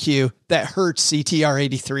barbecue, that hurts,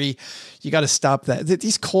 CTR83. You got to stop that.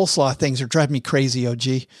 These coleslaw things are driving me crazy,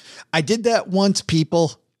 OG. I did that once,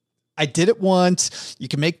 people. I did it once. You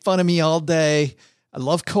can make fun of me all day. I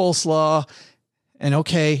love coleslaw. And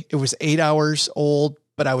okay, it was 8 hours old,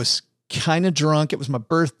 but I was kind of drunk. It was my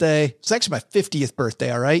birthday. It's actually my 50th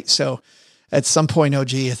birthday. All right. So at some point,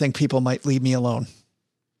 OG, I think people might leave me alone.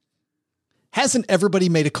 Hasn't everybody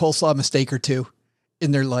made a coleslaw mistake or two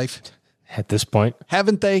in their life? At this point.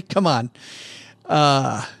 Haven't they? Come on.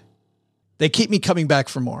 They keep me coming back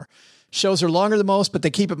for more. Shows are longer than most, but they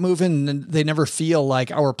keep it moving and they never feel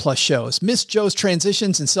like hour-plus shows. Miss Joe's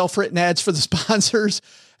transitions and self-written ads for the sponsors,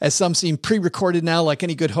 as some seem pre-recorded now. Like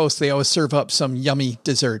any good host, they always serve up some yummy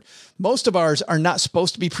dessert. Most of ours are not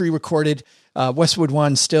supposed to be pre-recorded. Westwood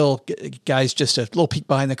One still, guys, just a little peek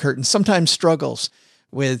behind the curtain, sometimes struggles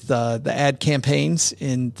with the ad campaigns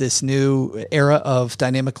in this new era of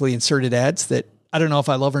dynamically inserted ads that I don't know if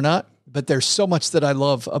I love or not, but there's so much that I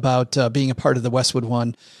love about being a part of the Westwood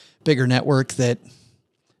One bigger network that,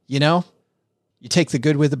 you take the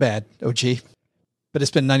good with the bad, OG. But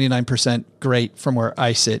it's been 99% great from where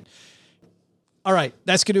I sit. All right,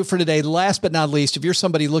 that's going to do it for today. Last but not least, if you're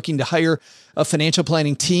somebody looking to hire a financial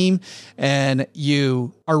planning team and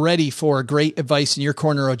you are ready for great advice in your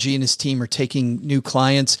corner, OG and his team are taking new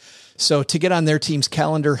clients. So to get on their team's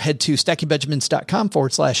calendar, head to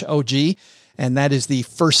stackingbenjamins.com/OG. And that is the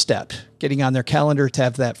first step, getting on their calendar to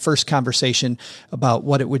have that first conversation about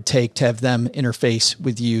what it would take to have them interface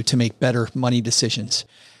with you to make better money decisions.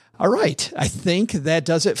 All right. I think that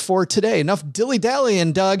does it for today. Enough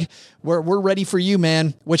dilly-dallying, Doug. We're ready for you,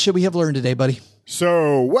 man. What should we have learned today, buddy?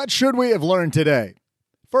 So, what should we have learned today?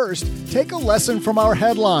 First, take a lesson from our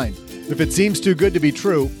headline. If it seems too good to be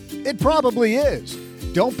true, it probably is.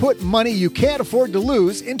 Don't put money you can't afford to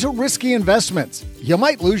lose into risky investments. You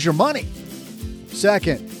might lose your money.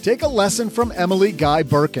 Second, take a lesson from Emily Guy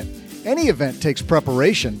Birken. Any event takes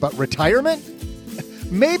preparation, but retirement?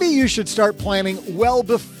 Maybe you should start planning well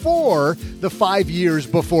before the 5 years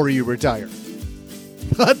before you retire.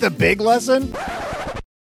 But the big lesson?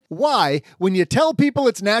 Why, when you tell people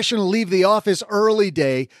it's National Leave the Office Early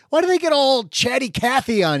Day, why do they get all chatty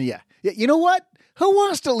Cathy on you? You know what? Who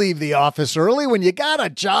wants to leave the office early when you got a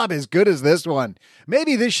job as good as this one?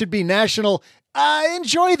 Maybe this should be National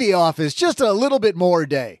Enjoy the Office just a little bit more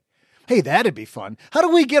day. Hey, that'd be fun. How do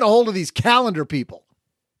we get a hold of these calendar people?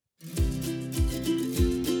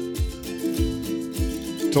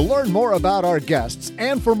 To learn more about our guests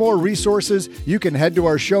and for more resources, you can head to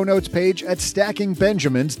our show notes page at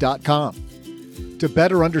stackingbenjamins.com. To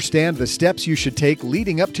better understand the steps you should take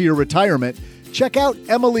leading up to your retirement, check out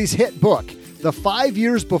Emily's hit book, The 5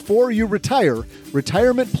 Years Before You Retire,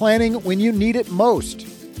 Retirement Planning When You Need It Most.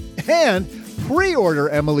 And pre-order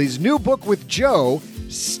Emily's new book with Joe,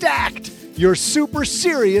 Stacked, Your Super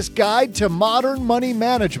Serious Guide to Modern Money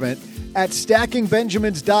Management at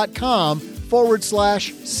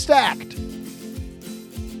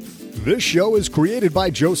stackingbenjamins.com/stacked. This show is created by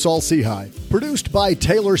Joe Saul-Sehy, produced by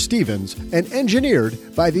Taylor Stevens, and engineered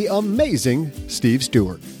by the amazing Steve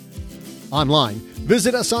Stewart. Online,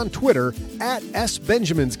 visit us on Twitter at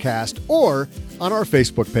SBenjaminsCast or on our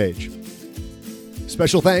Facebook page.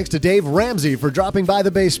 Special thanks to Dave Ramsey for dropping by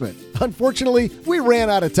the basement. Unfortunately, we ran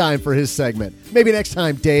out of time for his segment. Maybe next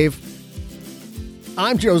time, Dave.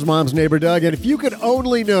 I'm Joe's mom's neighbor, Doug, and if you could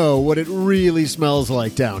only know what it really smells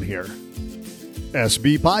like down here.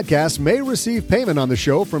 SB Podcasts may receive payment on the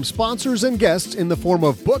show from sponsors and guests in the form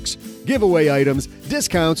of books, giveaway items,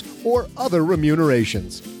 discounts, or other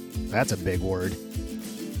remunerations. That's a big word.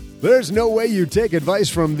 There's no way you take advice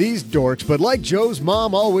from these dorks, but like Joe's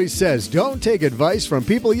mom always says, don't take advice from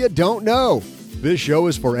people you don't know. This show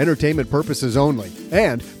is for entertainment purposes only,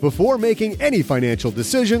 and before making any financial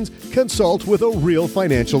decisions, consult with a real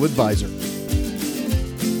financial advisor.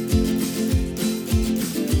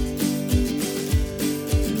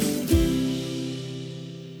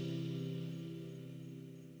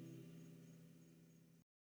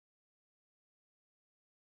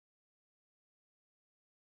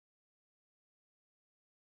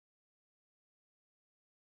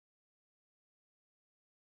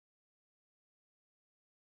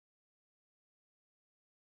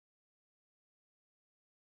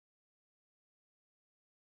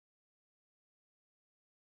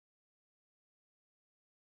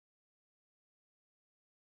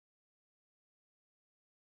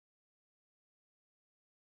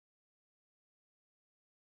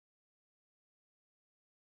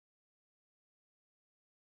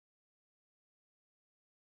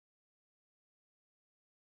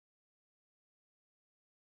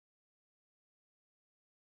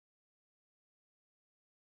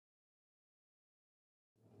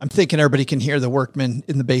 I'm thinking everybody can hear the workmen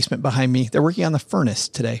in the basement behind me. They're working on the furnace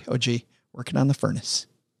today, OG. Working on the furnace.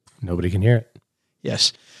 Nobody can hear it.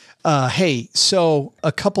 Yes. Hey, so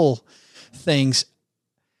a couple things.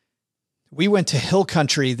 We went to Hill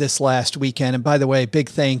Country this last weekend. And by the way, big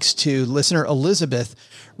thanks to listener Elizabeth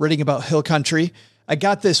writing about Hill Country. I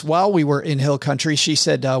got this while we were in Hill Country. She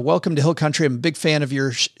said, welcome to Hill Country. I'm a big fan of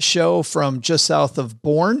your show from just south of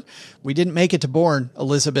Bourne. We didn't make it to Bourne,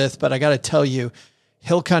 Elizabeth, but I got to tell you,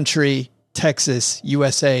 Hill Country, Texas,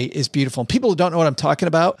 USA is beautiful. And people who don't know what I'm talking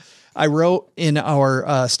about, I wrote in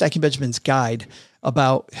our Stacking Benjamins guide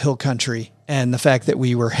about Hill Country and the fact that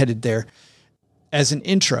we were headed there as an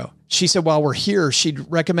intro. She said while we're here,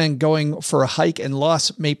 she'd recommend going for a hike in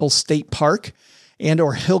Lost Maples State Park and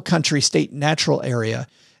or Hill Country State Natural Area.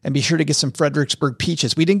 And be sure to get some Fredericksburg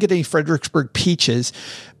peaches. We didn't get any Fredericksburg peaches,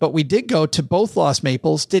 but we did go to both Lost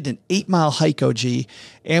Maples, did an 8-mile hike, OG,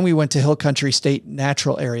 and we went to Hill Country State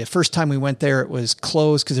Natural Area. First time we went there, it was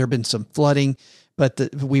closed because there had been some flooding, but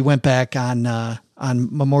we went back on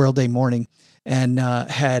Memorial Day morning and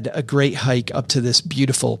had a great hike up to this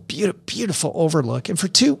beautiful overlook. And for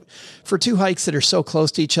two hikes that are so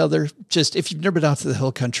close to each other, just if you've never been out to the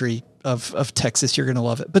Hill Country of Texas, you're going to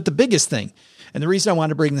love it. But the biggest thing, and the reason I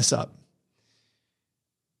wanted to bring this up,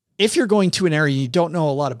 if you're going to an area you don't know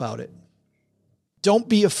a lot about it, don't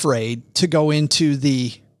be afraid to go into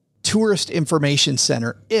the Tourist Information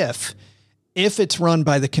Center if it's run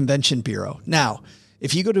by the Convention Bureau. Now,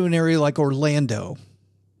 if you go to an area like Orlando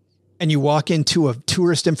and you walk into a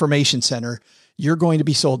Tourist Information Center, you're going to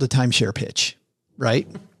be sold a timeshare pitch, right?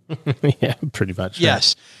 Yeah, pretty much.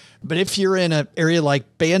 Yes. Right. But if you're in an area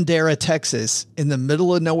like Bandera, Texas, in the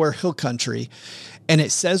middle of nowhere Hill Country, and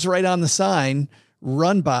it says right on the sign,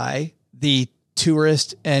 run by the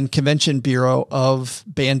Tourist and Convention Bureau of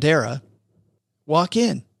Bandera, walk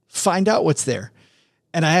in, find out what's there.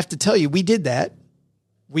 And I have to tell you, we did that.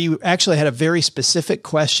 We actually had a very specific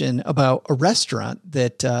question about a restaurant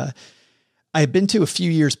that I had been to a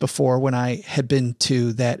few years before when I had been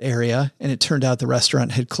to that area, and it turned out the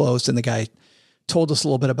restaurant had closed, and the guy told us a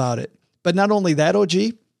little bit about it. But not only that, OG,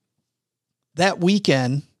 that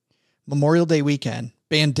weekend, Memorial Day weekend,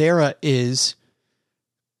 Bandera is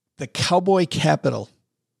the cowboy capital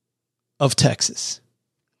of Texas.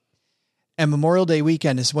 And Memorial Day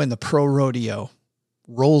weekend is when the pro rodeo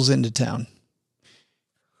rolls into town.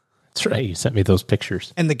 That's right. You sent me those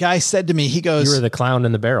pictures. And the guy said to me, he goes, you were the clown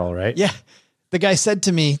in the barrel, right? Yeah. The guy said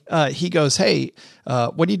to me, he goes, hey,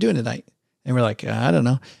 what are you doing tonight? And we're like, I don't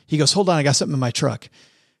know. He goes, hold on, I got something in my truck.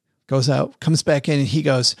 Goes out, comes back in, and he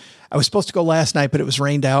goes, I was supposed to go last night, but it was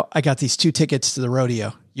rained out. I got these 2 tickets to the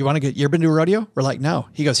rodeo. You want to get, you ever been to a rodeo? We're like, no.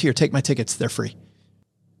 He goes, here, take my tickets. They're free.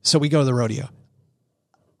 So we go to the rodeo.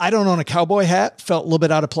 I don't own a cowboy hat. Felt a little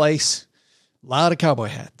bit out of place. A lot of cowboy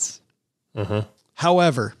hats. Mm-hmm.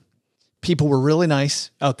 However, people were really nice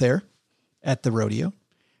out there at the rodeo.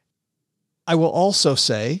 I will also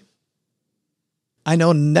say, I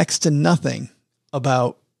know next to nothing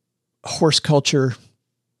about horse culture,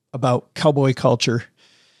 about cowboy culture.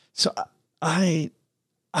 So I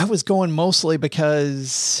was going mostly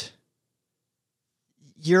because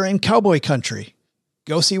you're in cowboy country.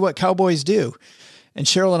 Go see what cowboys do. And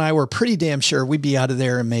Cheryl and I were pretty damn sure we'd be out of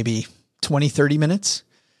there in maybe 20, 30 minutes.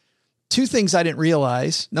 Two things I didn't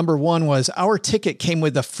realize. Number one was our ticket came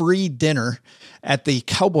with a free dinner at the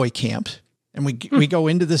cowboy camp. And we go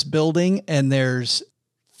into this building and there's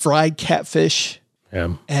fried catfish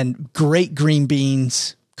and great green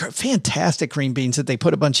beans, fantastic green beans that they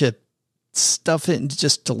put a bunch of stuff in,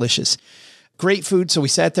 just delicious. Great food. So we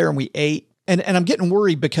sat there and we ate. And I'm getting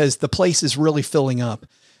worried because the place is really filling up.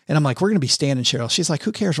 And I'm like, we're going to be standing, Cheryl. She's like,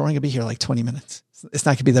 who cares? We're only going to be here like 20 minutes. It's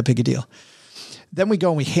not going to be that big a deal. Then we go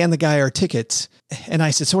and we hand the guy our tickets. And I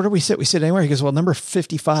said, so where do we sit? We sit anywhere. He goes, well, number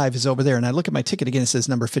 55 is over there. And I look at my ticket again. It says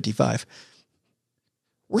number 55.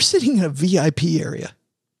 We're sitting in a VIP area.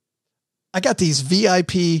 I got these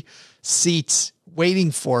VIP seats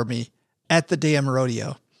waiting for me at the damn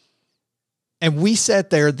rodeo. And we sat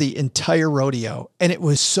there the entire rodeo. And it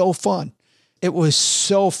was so fun. It was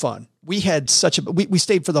so fun. We had we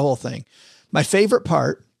stayed for the whole thing. My favorite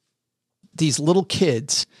part, these little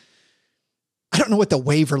kids, I don't know what the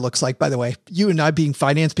waiver looks like, by the way. You and I being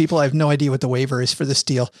finance people, I have no idea what the waiver is for this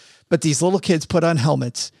deal. But these little kids put on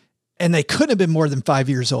helmets and they couldn't have been more than 5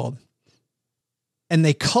 years old. And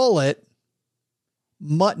they call it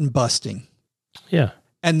mutton busting. Yeah.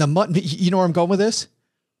 And the mutton, you know where I'm going with this?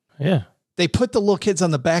 Yeah. They put the little kids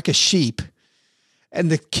on the back of sheep. And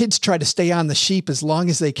the kids try to stay on the sheep as long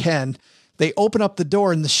as they can. They open up the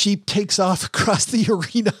door and the sheep takes off across the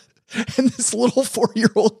arena. And this little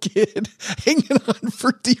 4-year-old kid hanging on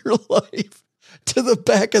for dear life to the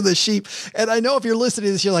back of the sheep. And I know if you're listening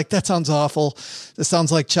to this, you're like, that sounds awful. This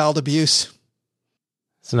sounds like child abuse.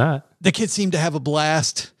 It's not. The kids seem to have a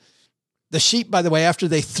blast. The sheep, by the way, after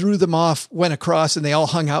they threw them off, went across and they all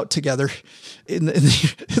hung out together.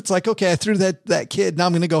 It's like, okay, I threw that kid. Now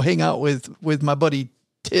I'm going to go hang out with my buddy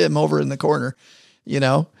Tim over in the corner. You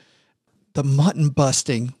know, the mutton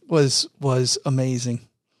busting was amazing.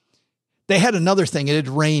 They had another thing. It had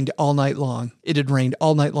rained all night long.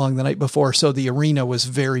 The night before. So the arena was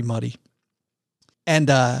very muddy. And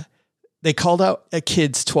they called out at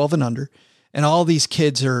kids 12 and under. And all these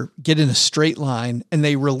kids get in a straight line and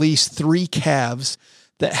they release 3 calves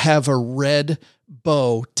that have a red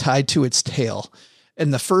bow tied to its tail.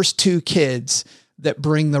 And the first 2 kids that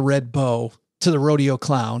bring the red bow to the rodeo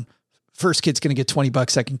clown, first kid's going to get $20.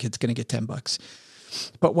 Second kid's going to get $10.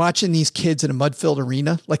 But watching these kids in a mud-filled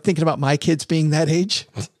arena, like thinking about my kids being that age,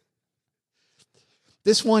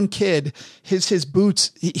 this one kid, his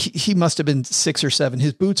boots, he must have been 6 or 7.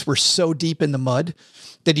 His boots were so deep in the mud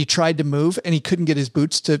that he tried to move and he couldn't get his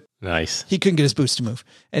boots to move.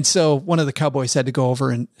 And so one of the cowboys had to go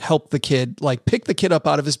over and help the kid, like pick the kid up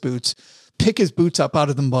out of his boots, pick his boots up out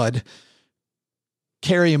of the mud,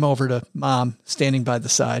 carry him over to mom standing by the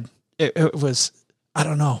side. It was, I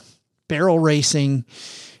don't know, barrel racing.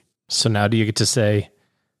 So now do you get to say,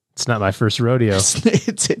 it's not my first rodeo?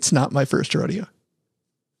 It's not my first rodeo.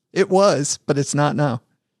 It was, but it's not now.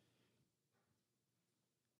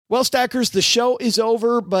 Well, Stackers, the show is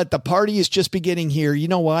over, but the party is just beginning here. You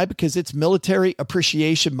know why? Because it's Military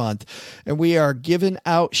Appreciation Month, and we are giving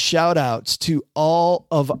out shout outs to all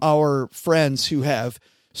of our friends who have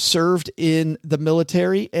served in the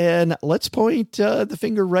military. And let's point the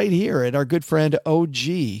finger right here at our good friend OG,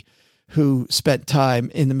 who spent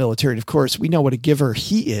time in the military. And of course, we know what a giver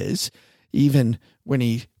he is, even when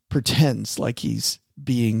he pretends like he's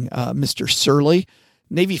being Mr. Surly.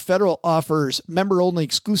 Navy Federal offers member-only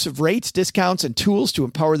exclusive rates, discounts, and tools to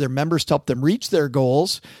empower their members to help them reach their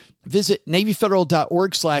goals. Visit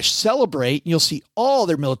NavyFederal.org/celebrate, and you'll see all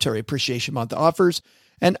their Military Appreciation Month offers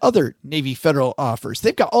and other Navy Federal offers.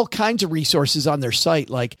 They've got all kinds of resources on their site,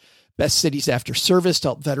 like best cities after service to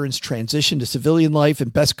help veterans transition to civilian life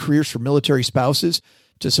and best careers for military spouses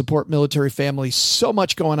to support military families. So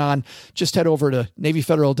much going on. Just head over to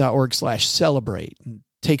NavyFederal.org/celebrate and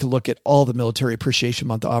take a look at all the Military Appreciation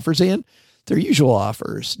Month offers and their usual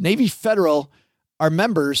offers. Navy Federal, our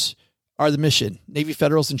members are the mission. Navy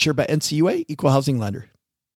Federal is insured by NCUA, Equal Housing Lender.